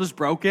 the world is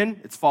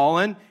broken, it's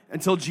fallen.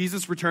 Until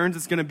Jesus returns,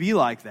 it's going to be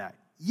like that.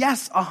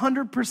 Yes,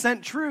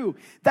 100% true.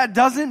 That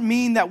doesn't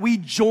mean that we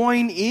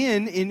join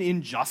in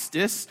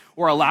injustice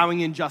or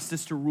allowing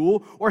injustice to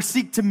rule or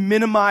seek to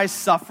minimize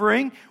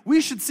suffering.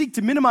 We should seek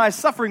to minimize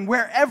suffering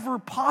wherever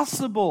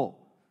possible.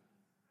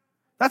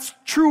 That's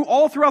true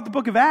all throughout the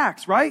book of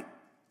Acts, right?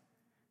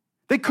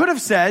 They could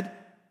have said,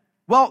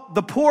 well,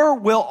 the poor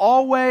we'll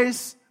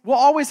always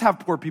have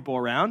poor people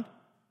around.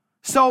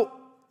 So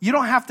you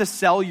don't have to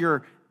sell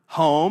your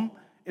home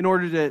in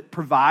order to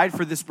provide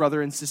for this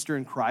brother and sister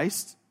in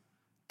Christ.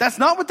 That's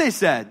not what they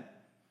said.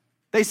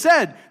 They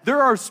said,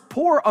 there are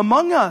poor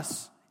among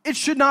us. It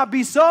should not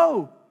be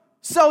so.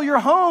 Sell your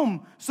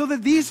home so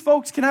that these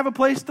folks can have a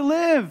place to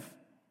live.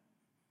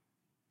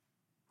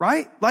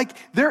 Right? Like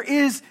there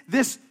is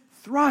this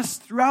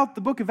thrust throughout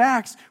the book of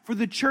Acts for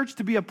the church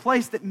to be a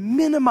place that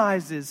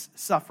minimizes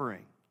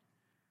suffering,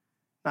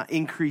 not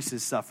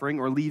increases suffering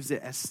or leaves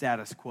it as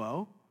status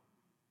quo.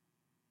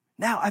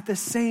 Now, at the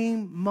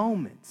same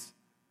moment,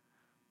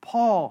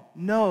 Paul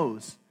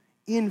knows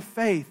in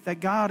faith that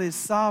God is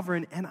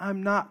sovereign and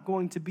I'm not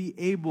going to be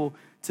able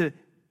to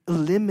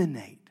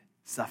eliminate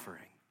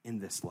suffering in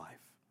this life.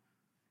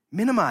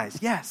 Minimize,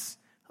 yes.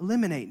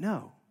 Eliminate,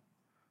 no.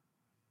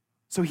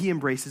 So he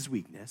embraces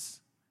weakness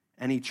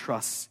and he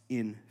trusts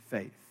in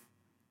faith.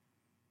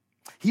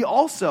 He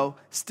also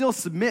still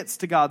submits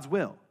to God's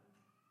will.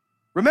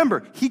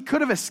 Remember, he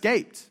could have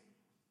escaped.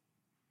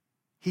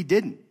 He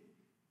didn't.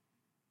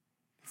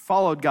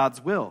 Followed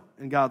God's will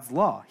and God's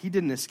law. He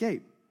didn't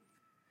escape.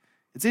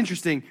 It's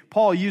interesting,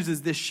 Paul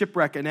uses this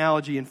shipwreck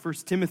analogy in 1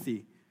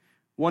 Timothy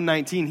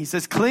 1:19. He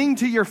says, cling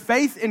to your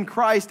faith in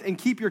Christ and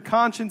keep your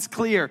conscience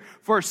clear,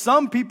 for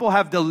some people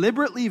have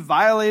deliberately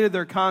violated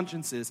their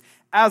consciences.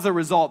 As a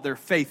result, their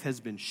faith has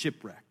been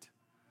shipwrecked.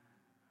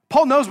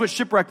 Paul knows what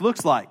shipwreck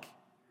looks like.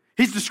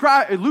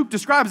 Luke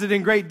describes it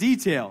in great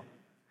detail.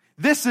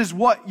 This is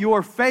what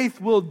your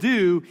faith will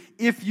do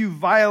if you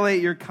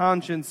violate your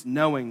conscience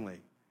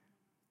knowingly.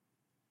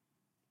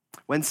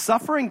 When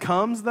suffering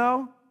comes,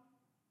 though,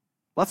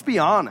 let's be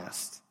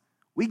honest,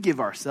 we give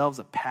ourselves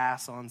a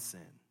pass on sin,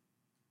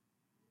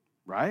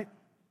 right?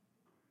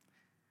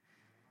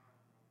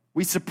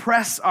 We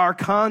suppress our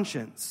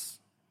conscience.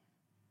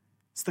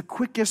 It's the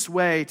quickest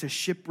way to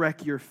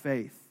shipwreck your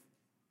faith.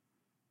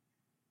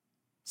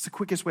 It's the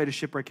quickest way to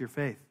shipwreck your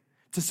faith,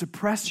 to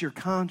suppress your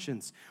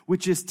conscience,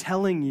 which is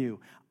telling you,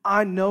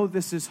 I know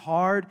this is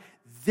hard.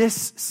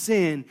 This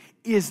sin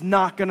is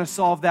not going to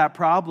solve that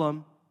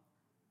problem.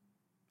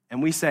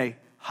 And we say,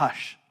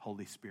 hush,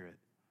 Holy Spirit.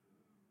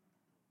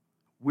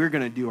 We're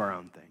going to do our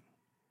own thing.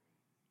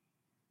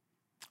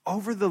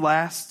 Over the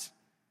last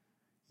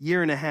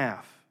year and a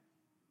half,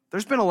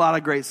 there's been a lot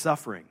of great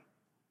suffering.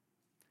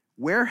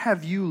 Where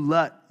have you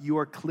let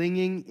your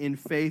clinging in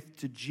faith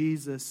to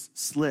Jesus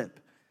slip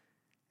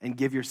and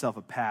give yourself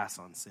a pass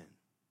on sin?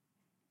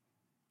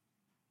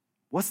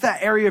 What's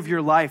that area of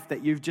your life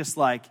that you've just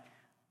like,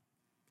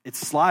 it's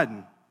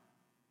sliding.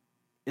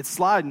 It's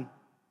sliding.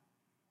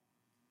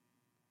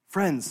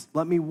 Friends,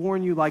 let me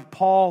warn you, like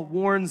Paul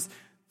warns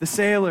the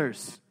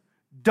sailors,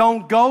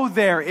 don't go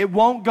there. It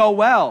won't go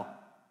well.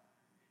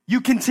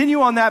 You continue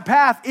on that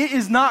path, it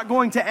is not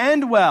going to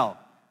end well.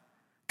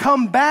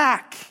 Come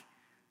back.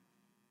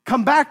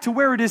 Come back to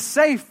where it is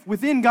safe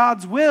within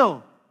God's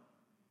will.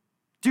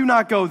 Do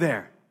not go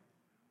there.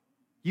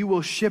 You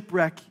will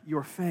shipwreck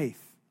your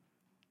faith.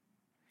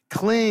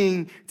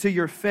 Cling to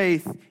your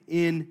faith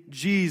in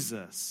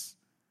Jesus.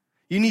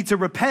 You need to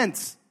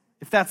repent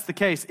if that's the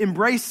case.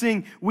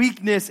 Embracing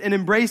weakness and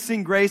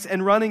embracing grace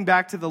and running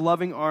back to the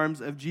loving arms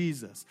of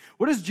Jesus.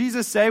 What does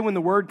Jesus say when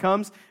the word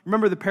comes?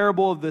 Remember the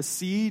parable of the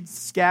seeds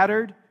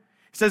scattered?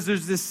 He says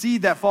there's this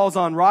seed that falls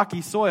on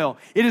rocky soil.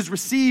 It is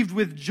received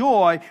with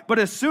joy, but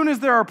as soon as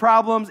there are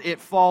problems, it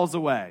falls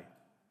away.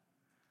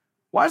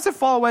 Why does it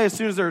fall away as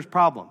soon as there's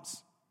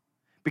problems?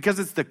 Because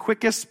it's the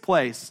quickest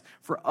place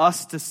for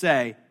us to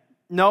say,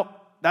 nope,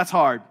 that's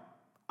hard.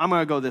 I'm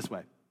going to go this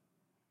way.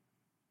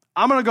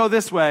 I'm going to go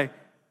this way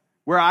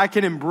where I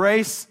can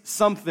embrace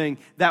something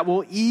that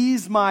will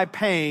ease my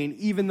pain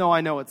even though I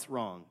know it's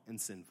wrong and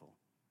sinful.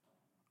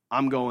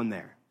 I'm going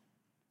there.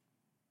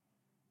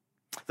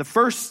 The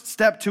first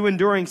step to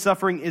enduring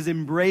suffering is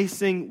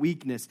embracing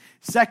weakness.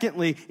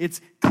 Secondly, it's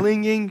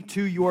clinging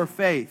to your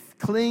faith.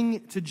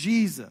 Cling to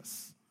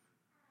Jesus.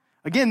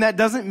 Again, that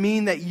doesn't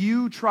mean that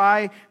you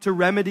try to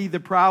remedy the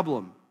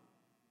problem.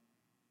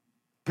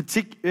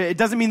 It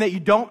doesn't mean that you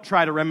don't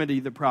try to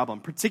remedy the problem,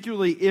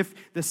 particularly if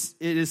it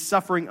is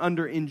suffering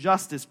under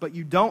injustice, but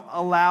you don't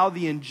allow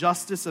the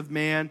injustice of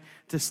man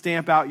to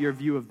stamp out your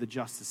view of the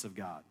justice of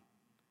God.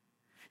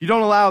 You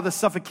don't allow the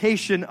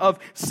suffocation of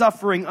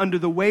suffering under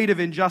the weight of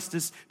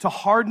injustice to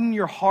harden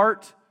your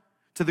heart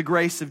to the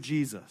grace of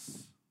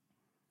Jesus.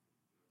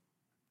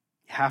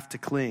 You have to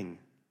cling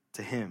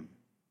to him.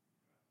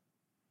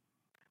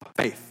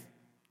 Faith,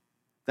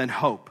 then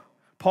hope.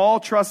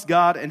 Paul trusts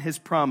God and his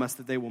promise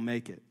that they will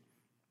make it.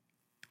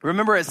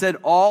 Remember, it said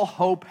all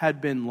hope had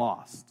been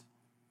lost.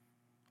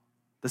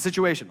 The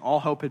situation,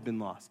 all hope had been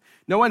lost.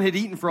 No one had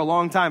eaten for a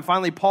long time.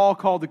 Finally, Paul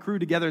called the crew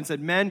together and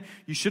said, "Men,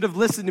 you should have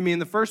listened to me in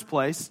the first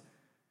place,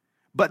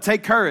 but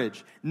take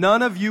courage.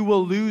 None of you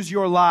will lose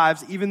your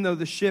lives, even though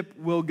the ship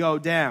will go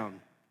down.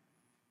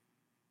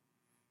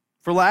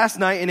 For last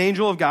night, an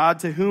angel of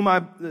God,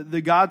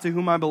 the God to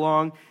whom I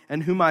belong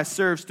and whom I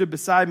serve, stood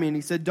beside me, and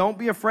he said, 'Don't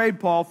be afraid,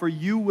 Paul, for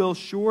you will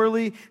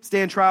surely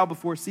stand trial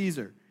before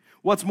Caesar.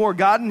 What's more,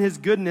 God in his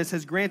goodness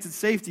has granted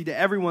safety to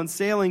everyone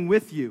sailing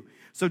with you.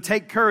 So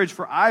take courage,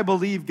 for I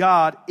believe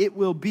God, it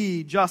will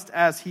be just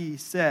as he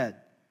said.'"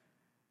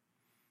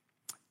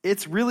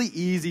 It's really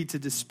easy to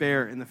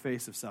despair in the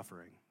face of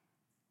suffering.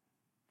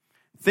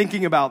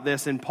 Thinking about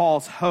this and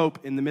Paul's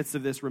hope in the midst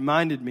of this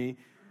reminded me,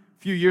 a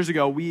few years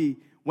ago, we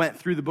went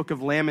through the book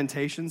of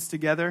Lamentations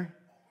together,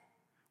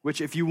 which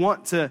if you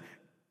want to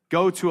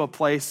go to a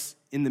place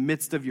in the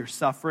midst of your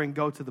suffering,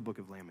 go to the book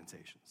of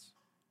Lamentations.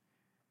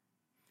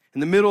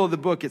 In the middle of the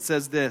book, it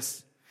says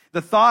this: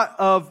 "The thought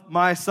of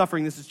my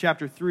suffering," this is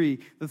chapter 3,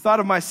 "the thought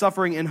of my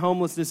suffering and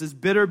homelessness is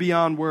bitter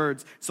beyond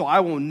words, so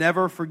I will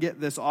never forget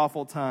this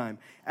awful time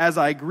as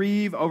I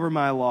grieve over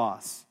my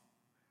loss."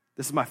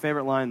 This is my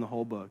favorite line in the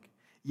whole book.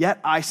 "Yet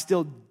I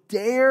still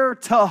dare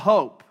to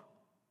hope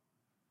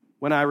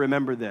when I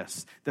remember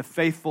this. The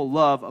faithful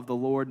love of the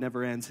Lord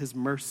never ends. His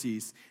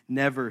mercies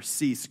never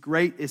cease.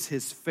 Great is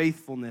his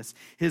faithfulness.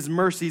 His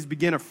mercies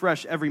begin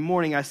afresh every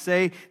morning. I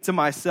say to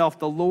myself,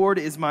 the Lord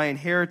is my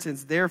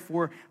inheritance.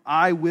 Therefore,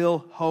 I will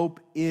hope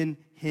in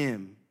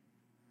him."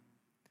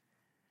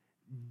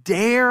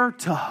 Dare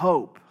to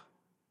hope.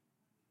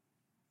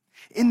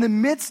 In the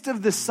midst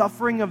of the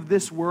suffering of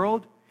this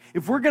world,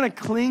 if we're going to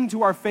cling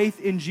to our faith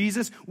in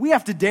Jesus, we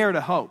have to dare to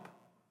hope.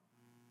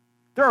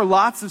 There are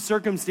lots of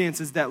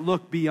circumstances that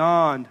look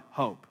beyond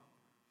hope.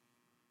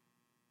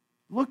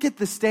 Look at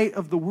the state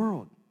of the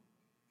world.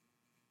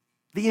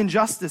 The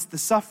injustice, the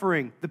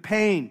suffering, the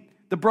pain,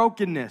 the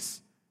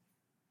brokenness.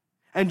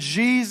 And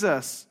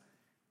Jesus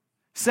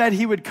said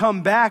he would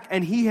come back,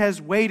 and he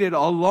has waited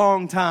a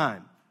long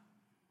time.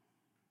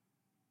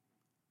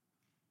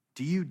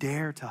 Do you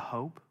dare to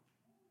hope?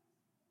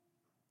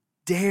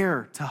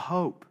 Dare to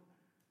hope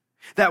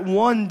that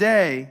one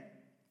day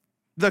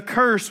the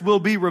curse will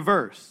be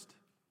reversed.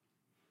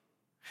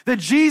 That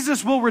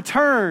Jesus will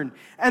return,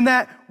 and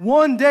that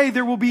one day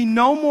there will be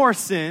no more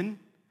sin,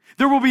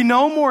 there will be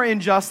no more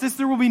injustice,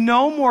 there will be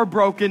no more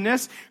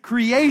brokenness.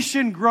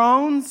 Creation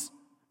groans.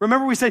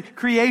 Remember we said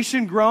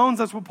creation groans,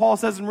 that's what Paul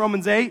says in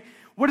Romans 8.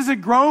 What does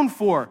it groan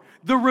for?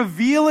 The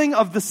revealing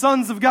of the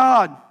sons of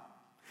God.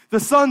 The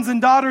sons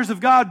and daughters of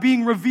God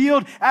being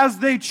revealed as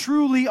they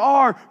truly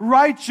are,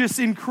 righteous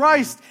in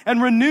Christ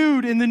and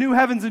renewed in the new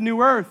heavens and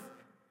new earth.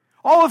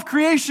 All of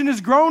creation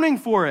is groaning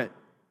for it.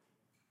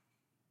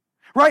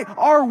 Right?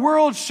 Our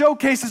world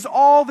showcases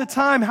all the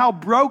time how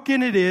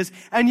broken it is,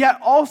 and yet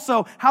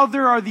also how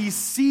there are these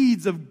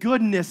seeds of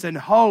goodness and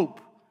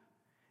hope.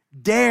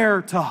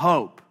 Dare to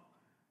hope.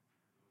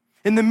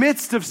 In the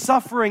midst of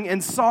suffering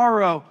and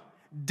sorrow,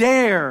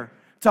 dare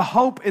to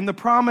hope in the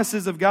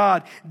promises of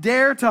God.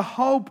 Dare to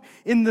hope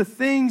in the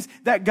things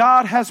that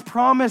God has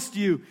promised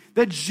you,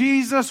 that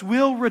Jesus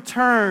will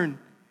return,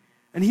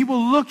 and he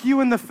will look you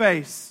in the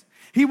face.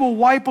 He will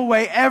wipe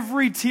away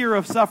every tear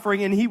of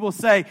suffering, and he will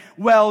say,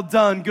 "Well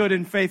done, good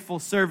and faithful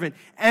servant.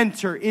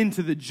 Enter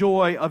into the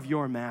joy of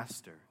your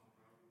master."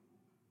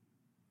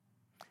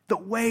 The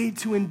way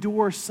to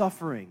endure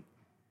suffering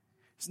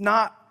is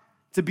not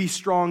to be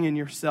strong in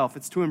yourself.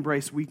 It's to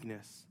embrace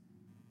weakness.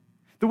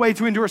 The way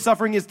to endure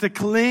suffering is to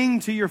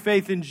cling to your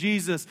faith in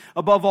Jesus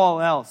above all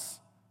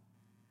else,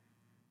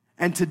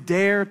 and to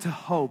dare to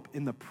hope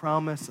in the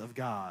promise of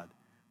God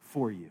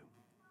for you.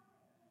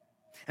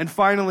 And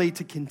finally,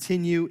 to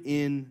continue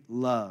in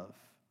love.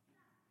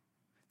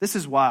 This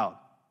is wild.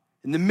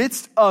 In the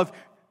midst of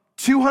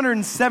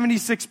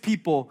 276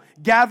 people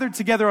gathered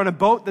together on a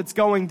boat that's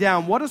going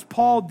down, what does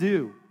Paul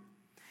do?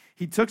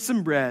 He took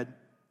some bread,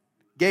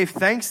 gave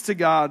thanks to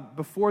God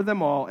before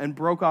them all, and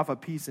broke off a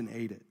piece and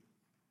ate it.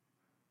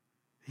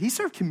 He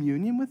served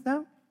communion with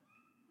them?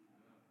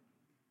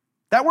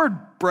 That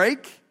word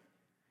break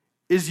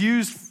is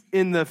used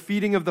in the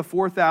feeding of the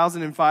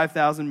 4,000 and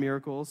 5,000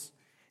 miracles,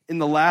 in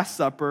the Last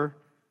Supper,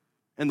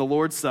 and the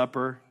Lord's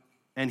Supper,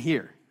 and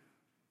here.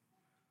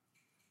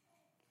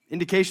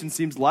 Indication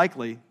seems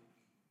likely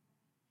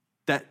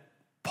that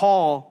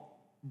Paul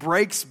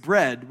breaks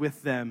bread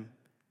with them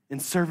in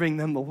serving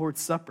them the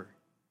Lord's Supper.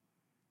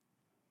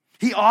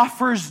 He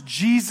offers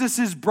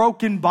Jesus'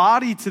 broken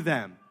body to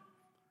them.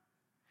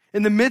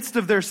 In the midst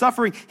of their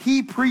suffering,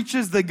 he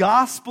preaches the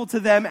gospel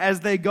to them as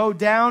they go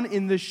down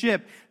in the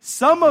ship,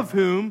 some of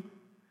whom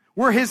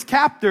were his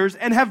captors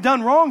and have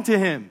done wrong to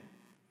him.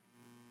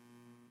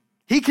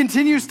 He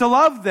continues to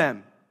love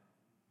them.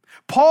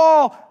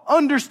 Paul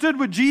understood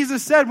what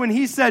Jesus said when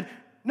he said,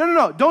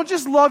 no, don't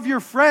just love your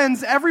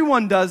friends.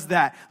 Everyone does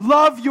that.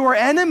 Love your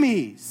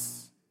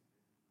enemies.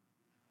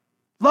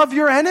 Love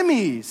your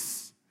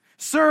enemies.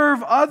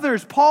 Serve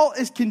others. Paul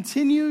is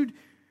concerned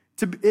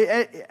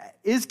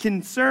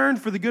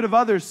for the good of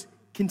others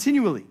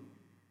continually.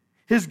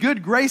 His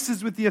good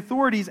graces with the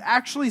authorities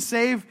actually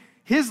save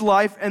his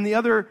life and the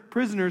other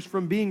prisoners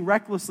from being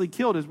recklessly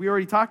killed, as we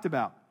already talked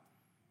about.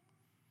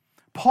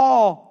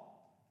 Paul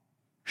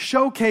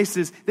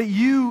showcases that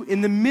you,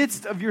 in the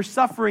midst of your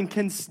suffering,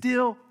 can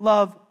still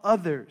love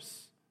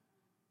others.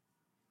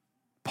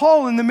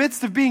 Paul, in the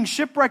midst of being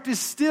shipwrecked, is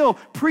still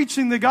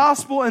preaching the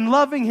gospel and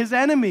loving his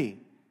enemy.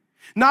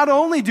 Not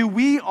only do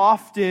we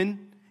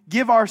often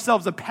give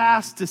ourselves a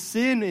pass to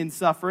sin in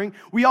suffering,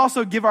 we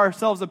also give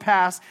ourselves a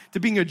pass to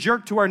being a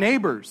jerk to our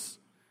neighbors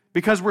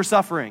because we're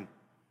suffering.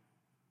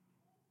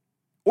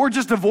 Or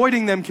just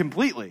avoiding them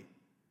completely.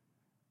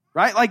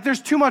 Right? Like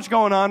there's too much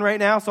going on right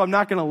now, so I'm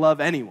not going to love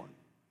anyone.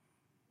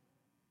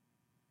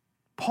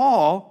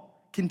 Paul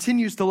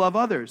continues to love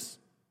others.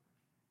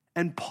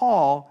 And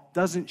Paul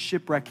doesn't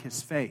shipwreck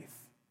his faith.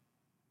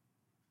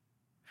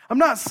 I'm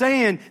not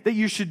saying that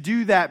you should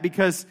do that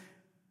because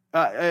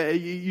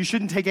you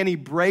shouldn't take any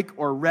break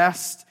or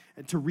rest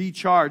to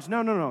recharge.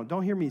 No.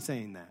 Don't hear me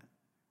saying that.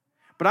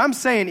 But I'm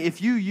saying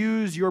if you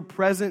use your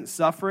present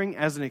suffering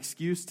as an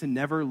excuse to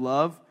never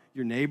love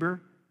your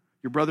neighbor,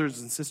 your brothers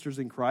and sisters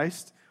in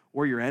Christ,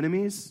 or your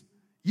enemies,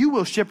 you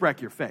will shipwreck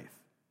your faith.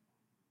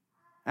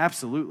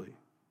 Absolutely.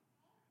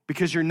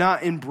 Because you're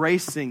not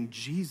embracing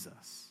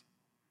Jesus.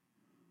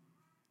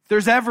 If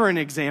there's ever an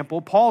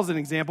example, Paul's an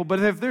example, but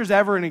if there's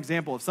ever an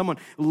example of someone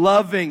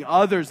loving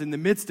others in the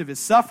midst of his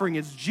suffering,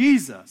 it's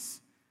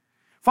Jesus.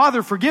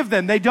 Father, forgive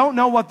them. They don't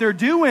know what they're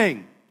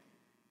doing.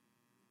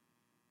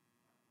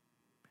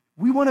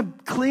 We want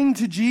to cling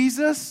to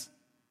Jesus,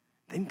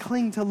 then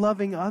cling to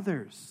loving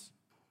others.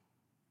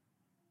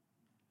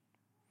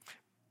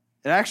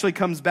 It actually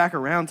comes back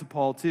around to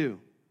Paul too.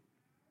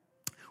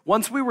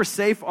 Once we were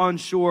safe on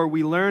shore,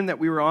 we learned that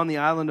we were on the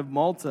island of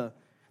Malta.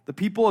 The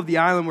people of the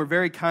island were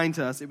very kind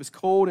to us. It was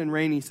cold and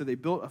rainy, so they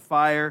built a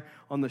fire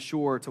on the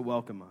shore to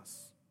welcome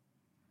us.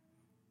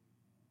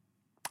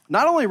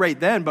 Not only right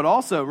then, but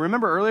also,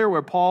 remember earlier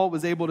where Paul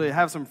was able to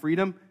have some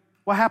freedom?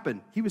 What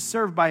happened? He was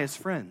served by his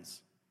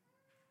friends.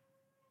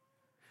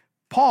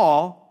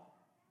 Paul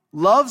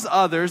loves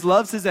others,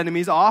 loves his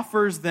enemies,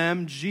 offers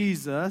them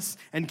Jesus,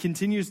 and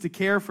continues to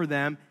care for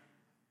them.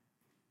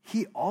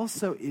 He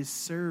also is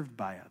served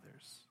by others.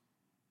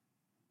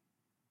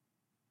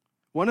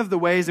 One of the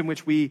ways in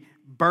which we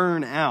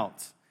burn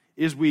out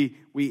is we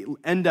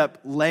end up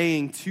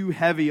laying too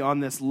heavy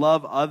on this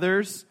love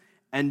others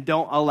and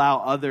don't allow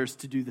others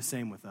to do the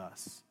same with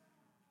us.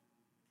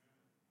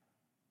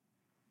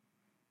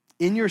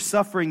 In your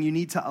suffering, you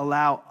need to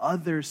allow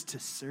others to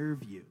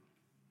serve you.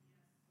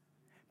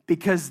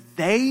 Because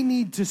they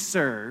need to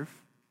serve,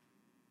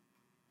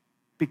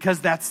 because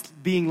that's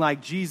being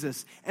like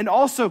Jesus. And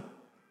also,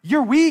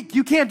 you're weak.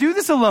 You can't do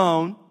this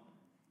alone.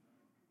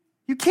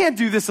 You can't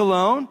do this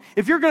alone.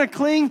 If you're going to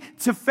cling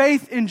to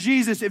faith in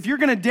Jesus, if you're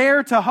going to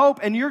dare to hope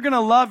and you're going to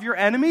love your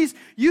enemies,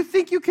 you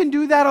think you can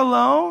do that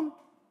alone?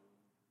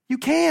 You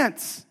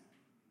can't.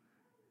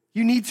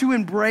 You need to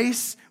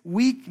embrace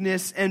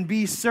weakness and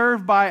be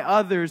served by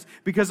others,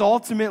 because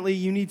ultimately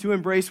you need to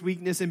embrace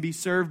weakness and be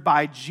served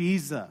by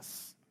Jesus.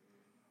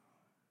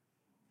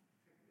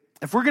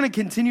 If we're going to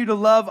continue to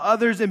love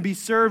others and be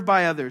served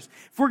by others,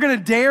 if we're going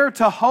to dare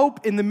to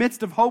hope in the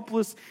midst of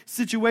hopeless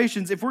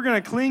situations, if we're going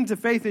to cling to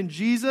faith in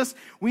Jesus,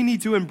 we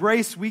need to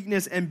embrace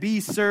weakness and be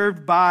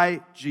served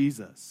by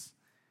Jesus.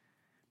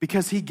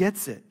 Because he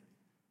gets it.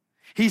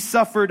 He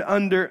suffered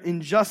under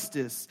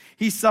injustice.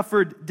 He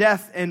suffered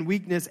death and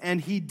weakness,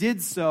 and he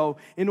did so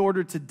in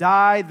order to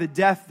die the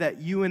death that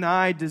you and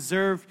I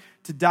deserve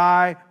to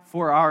die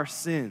for our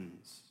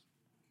sins.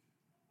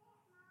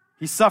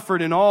 He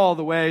suffered in all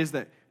the ways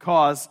that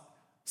cause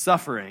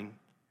suffering,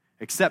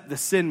 except the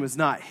sin was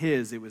not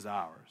his, it was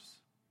ours.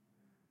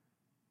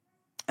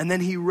 And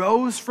then he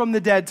rose from the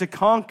dead to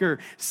conquer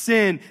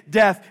sin,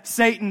 death,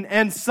 Satan,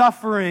 and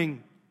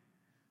suffering,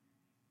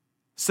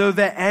 so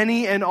that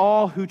any and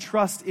all who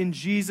trust in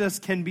Jesus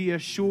can be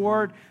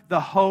assured the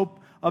hope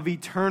of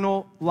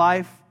eternal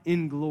life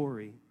in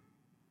glory.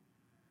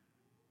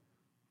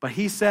 But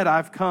he said,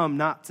 I've come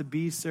not to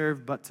be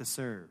served, but to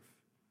serve.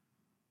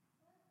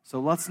 So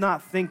let's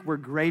not think we're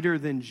greater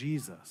than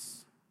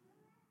Jesus.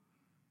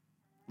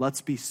 Let's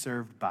be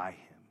served by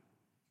him.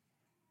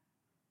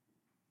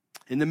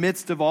 In the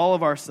midst of all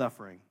of our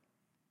suffering,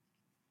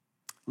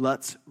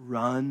 let's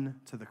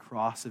run to the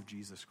cross of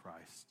Jesus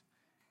Christ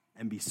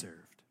and be served.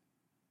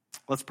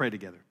 Let's pray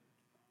together.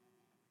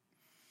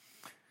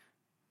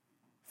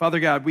 Father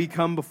God, we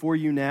come before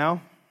you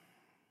now,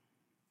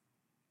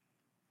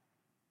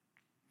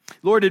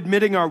 Lord,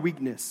 admitting our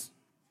weakness.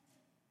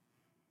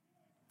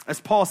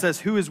 As Paul says,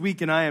 who is weak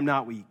and I am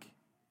not weak?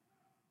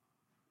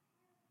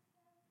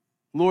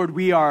 Lord,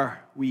 we are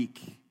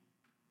weak.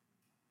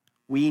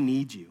 We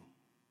need you.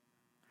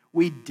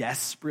 We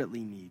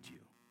desperately need you.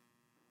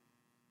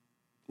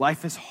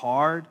 Life is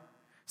hard.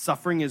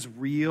 Suffering is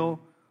real.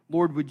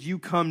 Lord, would you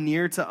come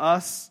near to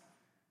us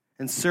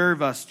and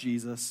serve us,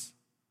 Jesus?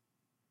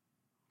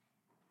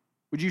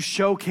 Would you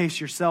showcase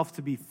yourself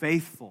to be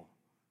faithful?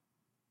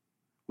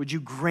 Would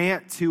you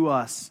grant to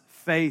us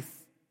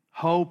faith,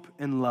 hope,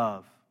 and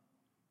love?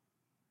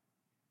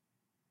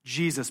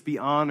 Jesus, be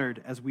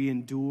honored as we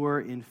endure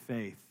in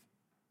faith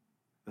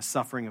the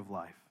suffering of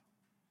life.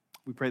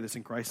 We pray this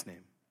in Christ's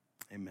name.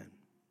 Amen.